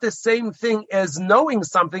not the same thing as knowing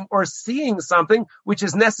something or seeing something which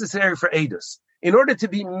is necessary for Edus. In order to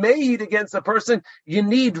be made against a person, you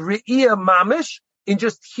need Re'iyah Mamish, in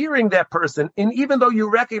just hearing that person, and even though you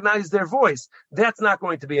recognize their voice, that's not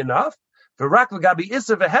going to be enough. It's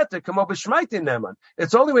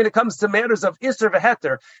only when it comes to matters of Issur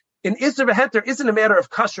v'heter. And Issur v'heter isn't a matter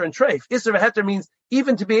of kasher and treif. Issur v'heter means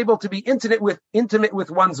even to be able to be intimate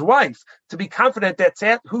with one's wife, to be confident that's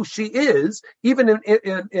who she is, even in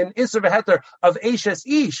Issur v'heter of Eishes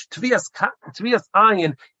Ish, Tvias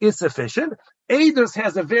Ayin is sufficient. Eidus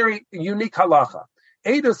has a very unique halacha.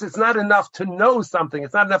 Eidus, it's not enough to know something.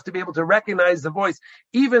 It's not enough to be able to recognize the voice,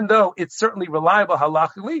 even though it's certainly reliable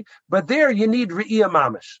halachically. But there you need re'iyah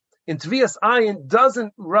mamish. In Tviyas Ayin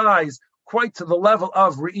doesn't rise quite to the level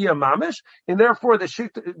of re'iyah mamish, and therefore the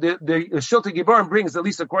Shulchan Giborim brings, at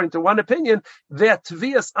least according to one opinion, that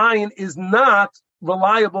Tviyas Ayin is not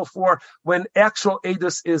reliable for when actual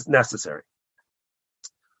Eidus is necessary.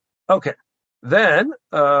 Okay, then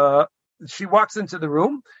she walks into the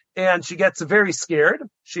room and she gets very scared.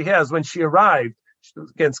 She has, when she arrived,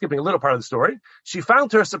 again skipping a little part of the story, she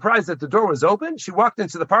found to her surprise that the door was open. She walked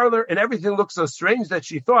into the parlor and everything looked so strange that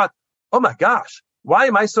she thought, oh my gosh, why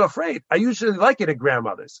am I so afraid? I usually like it at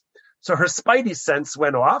grandmother's. So her spidey sense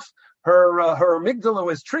went off. Her amygdala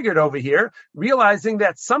was triggered over here, realizing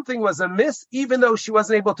that something was amiss, even though she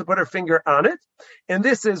wasn't able to put her finger on it. And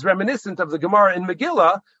this is reminiscent of the Gemara in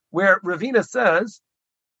Megillah, where Ravina says,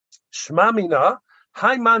 Shma mina,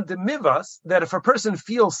 Haiman de mivas, that if a person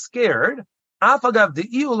feels scared, afagav de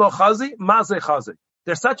iu lo chazi, maze chazi.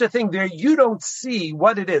 There's such a thing there, you don't see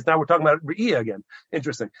what it is. Now we're talking about Re'iyah again.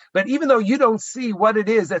 Interesting. But even though you don't see what it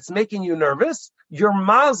is that's making you nervous, your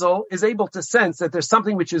mazel is able to sense that there's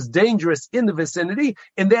something which is dangerous in the vicinity,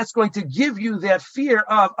 and that's going to give you that fear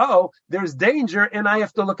of, oh, there's danger, and I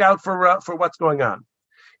have to look out for what's going on.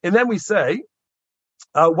 And then we say,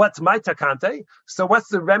 what's my takante? So what's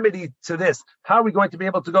the remedy to this? How are we going to be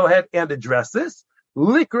able to go ahead and address this?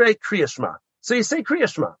 Likirei kriyashma. So you say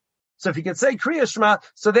kriyashma. So if you can say kriyashma,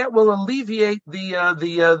 so that will alleviate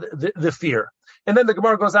the fear. And then the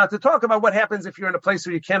Gemara goes on to talk about what happens if you're in a place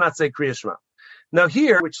where you cannot say kriyashma. Now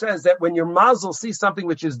here, which says that when your mazel sees something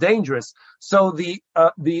which is dangerous, so the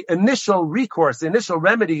initial recourse, the initial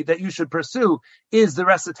remedy that you should pursue is the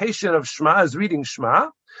recitation of Shema, is reading Shema.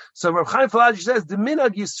 So Rav Chaim Falaji says, the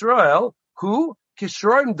minhag Yisrael, who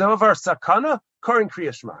kishroim davar sakana, korin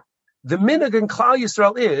kriya Shema. The minhag in Klal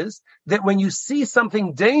Yisrael is that when you see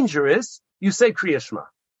something dangerous, you say Kriya Shema.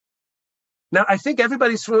 Now, I think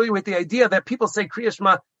everybody's familiar with the idea that people say Kriya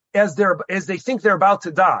Shema as they think they're about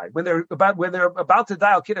to die. When they're about to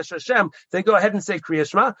die, Al Kiddush Hashem, they go ahead and say Kriya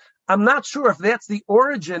Shema. I'm not sure if that's the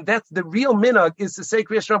origin. That's the real minhag, is to say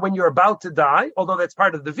Kriya Shema when you're about to die, although that's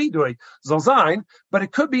part of the vidui zolzain. But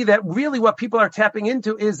it could be that really what people are tapping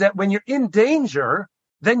into is that when you're in danger,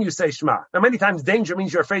 then you say Shema. Now, many times danger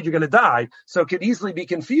means you're afraid you're going to die, so it could easily be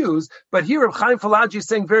confused. But here, Reb Chaim Falaji is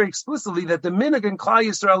saying very explicitly that the minhag in Klal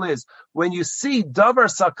Yisrael is when you see davar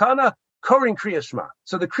sakana, korin kriya Shema.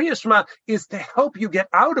 So the kriya Shema is to help you get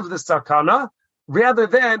out of the sakana, rather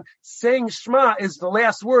than saying Shema is the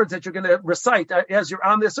last words that you're going to recite as you're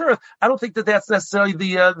on this earth. I don't think that that's necessarily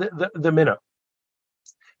the minhag.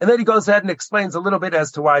 And then he goes ahead and explains a little bit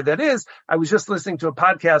as to why that is. I was just listening to a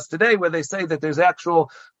podcast today where they say that there's actual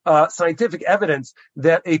scientific evidence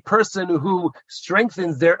that a person who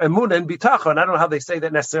strengthens their emunah and bitachon, I don't know how they say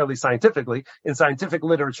that necessarily scientifically in scientific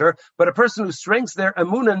literature, but a person who strengthens their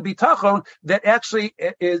emunah and bitachon, that actually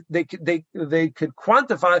is, they could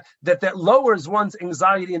quantify that lowers one's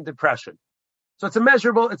anxiety and depression. So it's a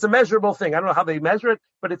measurable thing. I don't know how they measure it,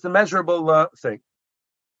 but it's a measurable thing.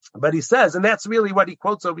 But he says, and that's really what he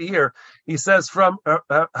quotes over here. He says from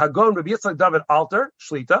Hagon Rabbi Yitzchak David Alter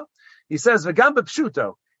Shlita. He says v'gam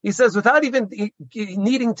b'pshuto. He says without even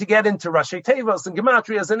needing to get into Rashi Tevos and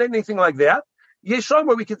Gematrias and anything like that. Yeshom,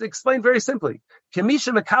 where we could explain very simply.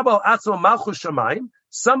 Kemisha mekabel atzmo malchus shamayim.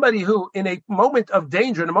 Somebody who, in a moment of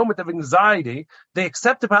danger, in a moment of anxiety, they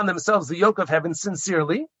accept upon themselves the yoke of heaven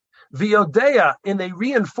sincerely. V'yodea, and they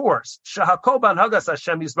reinforce shahakol b'hanhagas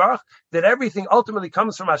Hashem Yisbarach, that everything ultimately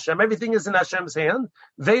comes from Hashem. Everything is in Hashem's hand.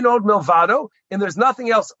 Veinod milvado, and there's nothing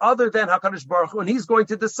else other than Hakadosh Baruch Hu, and He's going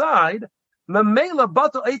to decide. Mamela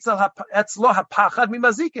batel etzlo hapachad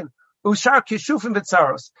mimazikin. Ushar kishufim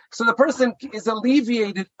v'tzaros. So the person is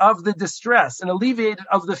alleviated of the distress and alleviated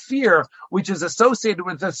of the fear which is associated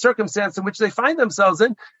with the circumstance in which they find themselves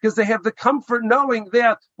in, because they have the comfort knowing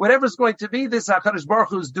that whatever's going to be, this HaKadosh Baruch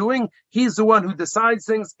Hu is doing. He's the one who decides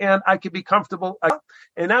things, and I can be comfortable.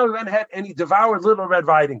 And now he went ahead and he devoured Little Red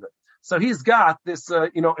Riding Hood. So he's got this,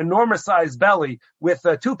 enormous sized belly with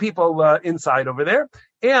two people inside over there.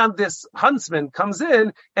 And this huntsman comes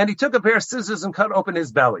in and he took a pair of scissors and cut open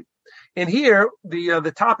his belly. And here,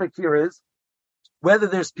 the topic here is whether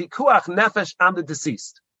there's pikuach nefesh on the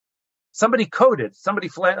deceased. Somebody died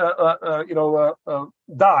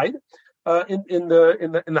in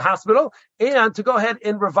the hospital, and to go ahead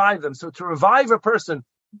and revive them. So to revive a person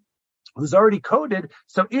who's already coded,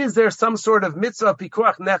 so is there some sort of mitzvah of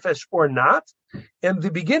pikuach nefesh or not? And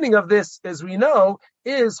the beginning of this, as we know,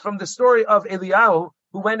 is from the story of Eliyahu,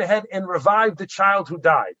 who went ahead and revived the child who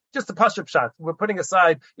died. just a pashup shot. We're putting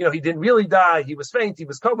aside, he didn't really die. He was faint. He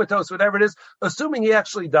was comatose, whatever it is, assuming he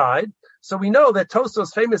actually died. So we know that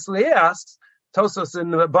Tosos famously asks, Tosos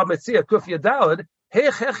in Bab Metzia, Kufya Dalad,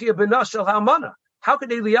 how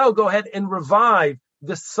could Eliyahu go ahead and revive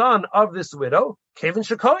the son of this widow? Kevin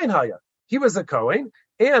Shekohen Haya. He was a Kohen,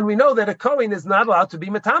 and we know that a Kohen is not allowed to be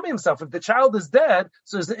matame himself. If the child is dead,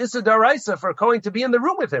 so there's an Issur Daraisa for a Kohen to be in the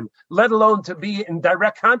room with him, let alone to be in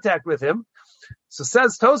direct contact with him. So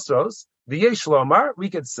says Tosfos, V'yesh Lomar, we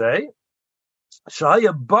could say,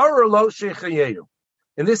 Shahaya Bar Lo Shechayehu.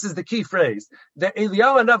 And this is the key phrase, that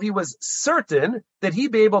Eliyahu Hanavi was certain that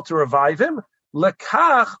he'd be able to revive him,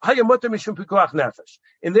 Lekach haya mutar mishum pikuach nefesh.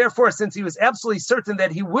 And therefore, since he was absolutely certain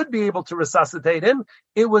that he would be able to resuscitate him,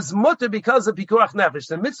 it was mutar because of pikuach nefesh.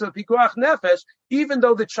 The mitzvah of pikuach nefesh, even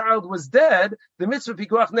though the child was dead, the mitzvah of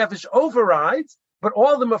pikuach nefesh overrides, but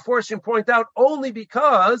all the Meforshim point out only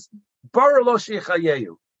because bar lo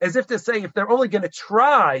shechayehu. As if to say, if they're only going to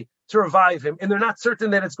try to revive him, and they're not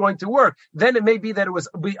certain that it's going to work, then it may be that it was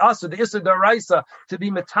be also the Issur Daraisa to be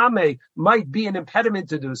metame might be an impediment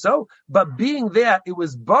to do so. But being that it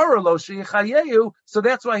was bar lo shechayehu, so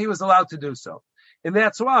that's why he was allowed to do so, and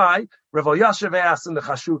that's why Rav Yashav asked in the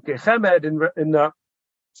Chashuk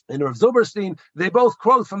and Rav Zilberstein, they both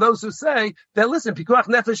quote from those who say that, listen, Pikuach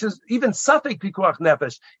Nefesh is even Safek Pikuach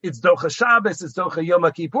Nefesh. It's Docha Shabbos, it's Docha Yom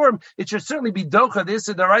Kippurim. It should certainly be Docha, the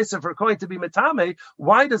Issur Daraisa, for going to be Metame.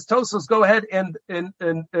 Why does Tosfos go ahead and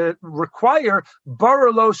require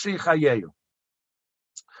Bar Lo Shechayehu?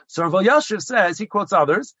 So Rav Yashiv says, he quotes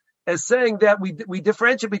others, as saying that we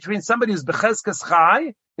differentiate between somebody who's Becheskas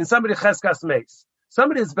Chai and somebody Cheskas Meis.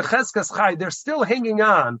 Somebody who's Becheskas Chai, they're still hanging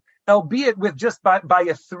on, albeit with just by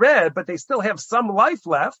a thread, but they still have some life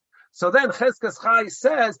left. So then Cheskas Chai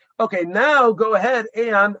says, okay, now go ahead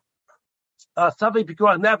and Savei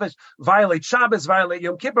Pikuach Nefesh, violate Shabbos, violate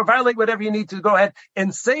Yom Kippur, violate whatever you need to go ahead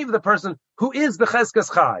and save the person who is the Cheskas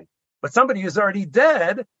Chai. But somebody who's already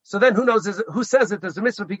dead, so then who says that there's a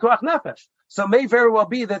mitzvah Pikuach Nefesh? So it may very well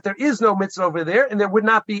be that there is no mitzvah over there, and there would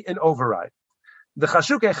not be an override. The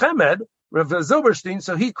Chashuk Echemed, Rav Zilberstein,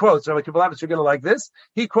 so he quotes, Rabbi Kibalevich, you're going to like this,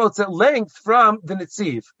 he quotes at length from the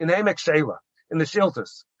Netziv, in the Emek Sheila, in the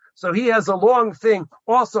Shiltus. So he has a long thing,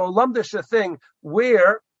 also a Lumdisha thing,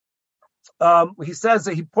 where he says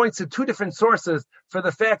that he points to two different sources for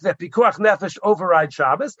the fact that Pikuach Nefesh overrides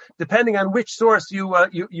Shabbos, depending on which source you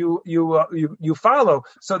follow.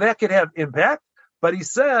 So that could have impact. But he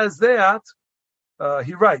says that,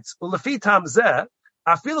 he writes, V'ta'am zeh,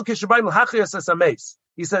 afilu kishabayim l'hachiyos es hameis.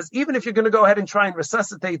 He says, even if you're going to go ahead and try and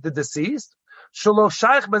resuscitate the deceased, where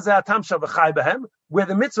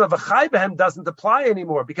the mitzvah of a chai behem doesn't apply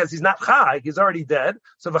anymore because he's not chai, he's already dead,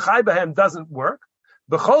 so the chai behem doesn't work.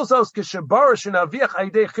 But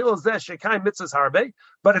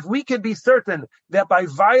if we can be certain that by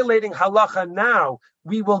violating halacha now,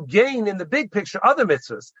 we will gain in the big picture other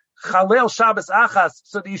mitzvahs, Chalel Shabbos Achas,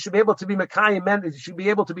 so that you should be able to be Mekayim, you should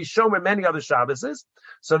be able to be shomer many other Shabboses.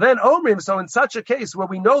 So then Omrim, so in such a case where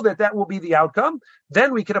we know that will be the outcome,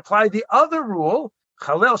 then we could apply the other rule,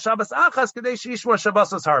 Chalel Shabbos Achas, Kadesh Yishmor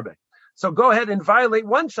Shabbosos Harbe. So go ahead and violate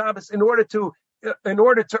one Shabbos in order to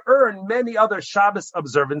earn many other Shabbos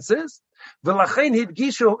observances. And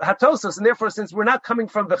therefore, since we're not coming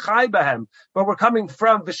from the Chai Bahem, but we're coming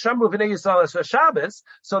from the Shamru V'nei Yisrael as Shabbos,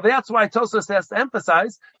 so that's why Tosfos has to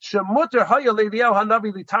emphasize, the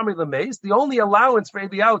only allowance for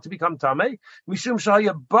Eliyahu to become Tameh,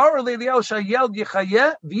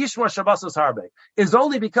 is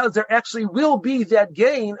only because there actually will be that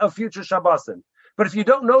gain of future Shabbosim. But if you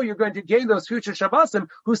don't know you're going to gain those future Shabbosim,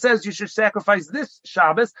 who says you should sacrifice this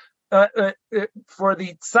Shabbos for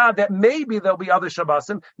the tzad that maybe there'll be other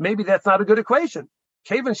Shabbosim? Maybe that's not a good equation.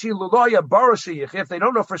 If they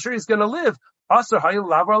don't know for sure he's going to live,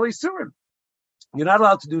 you're not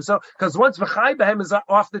allowed to do so, because once v'chai b'hem is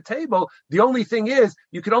off the table, the only thing is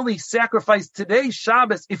you can only sacrifice today's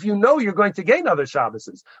Shabbos if you know you're going to gain other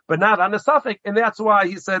Shabboses, but not on a suffix. And that's why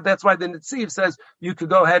he said, that's why the Netziv says you could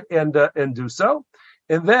go ahead and do so.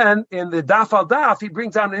 And then in the Daf al Daf, he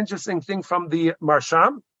brings out an interesting thing from the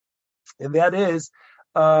Marsham, and that is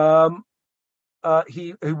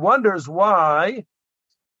he wonders why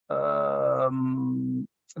that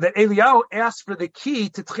Eliyahu asked for the key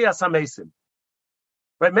to Tchias HaMesim.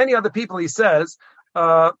 Right, many other people, he says,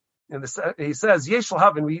 Yesh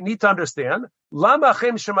L'havin, we need to understand, there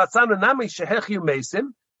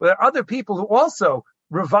are other people who also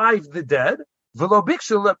revive the dead,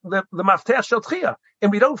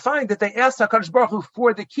 and we don't find that they asked HaKadosh Baruch Hu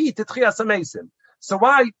for the key to Tchias HaMesim. So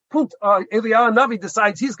why Eliyahu Navi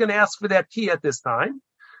decides he's going to ask for that key at this time?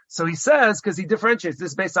 So he says, because he differentiates, this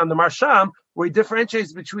is based on the Marsham, where he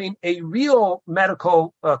differentiates between a real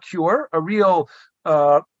medical cure, a real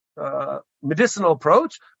medicinal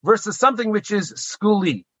approach, versus something which is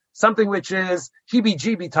skuli, something which is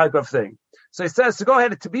heebie-jeebie type of thing. So he says to go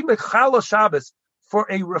ahead to be mechalo Shabbos for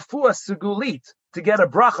a refuah segulit, to get a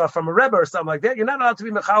bracha from a Rebbe or something like that. You're not allowed to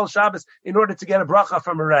be mechal Shabbos in order to get a bracha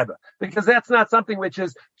from a Rebbe, because that's not something which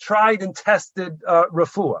is tried and tested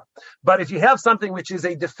refuah. But if you have something which is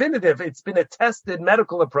a definitive, it's been a tested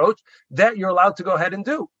medical approach, that you're allowed to go ahead and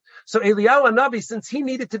do. So Eliyahu Hanavi, since he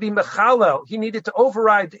needed to be mechalel, he needed to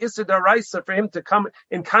override the Issur Daraisa for him to come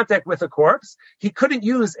in contact with a corpse. He couldn't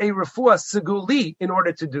use a refuah seguli in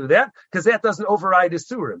order to do that, because that doesn't override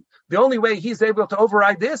Issurim. The only way he's able to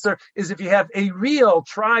override the Issur is if you have a real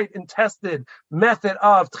tried and tested method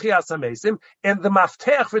of Tchias HaMesim, and the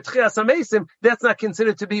maftech for Tchias HaMesim, that's not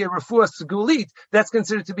considered to be a refuah segulit, that's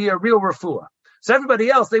considered to be a real refuah. So everybody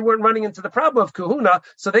else, they weren't running into the problem of kahuna,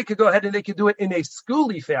 so they could go ahead and they could do it in a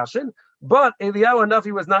skuli fashion, but Eliyahu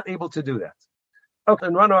Hanavi was not able to do that. Okay,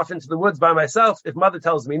 and run off into the woods by myself if mother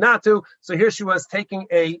tells me not to. So here she was taking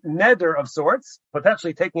a neder of sorts,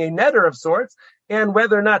 potentially taking a neder of sorts, and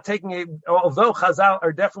whether or not although Chazal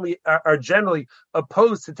are generally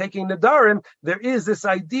opposed to taking nedarim, there is this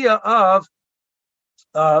idea of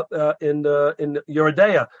in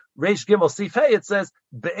Yeridea, Reish Gimel Sif Hey, it says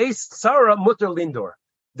Be'es Tzara Mutter Lindor,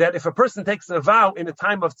 that if a person takes a vow in a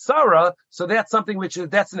time of tzara, so that's something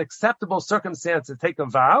that's an acceptable circumstance to take a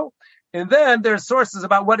vow. And then there's sources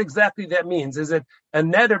about what exactly that means. Is it a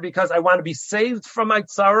neder because I want to be saved from my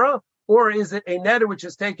tzara, or is it a neder which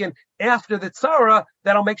is taken after the tzara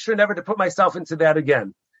that I'll make sure never to put myself into that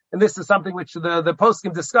again? And this is something which the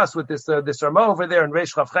Poskim discuss with this Rama over there in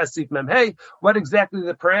Reish Chav Ches Sif Mem Hey, what exactly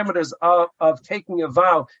the parameters of taking a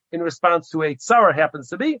vow in response to a tzara happens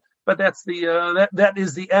to be. But that's that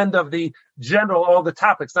is the end of the general, all the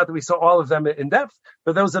topics. Not that we saw all of them in depth,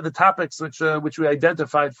 but those are the topics which we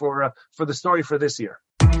identified for the story for this year.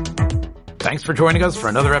 Thanks for joining us for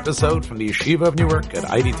another episode from the Yeshiva of Newark at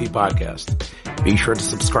IDT Podcast. Be sure to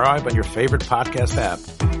subscribe on your favorite podcast app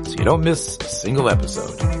so you don't miss a single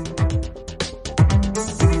episode.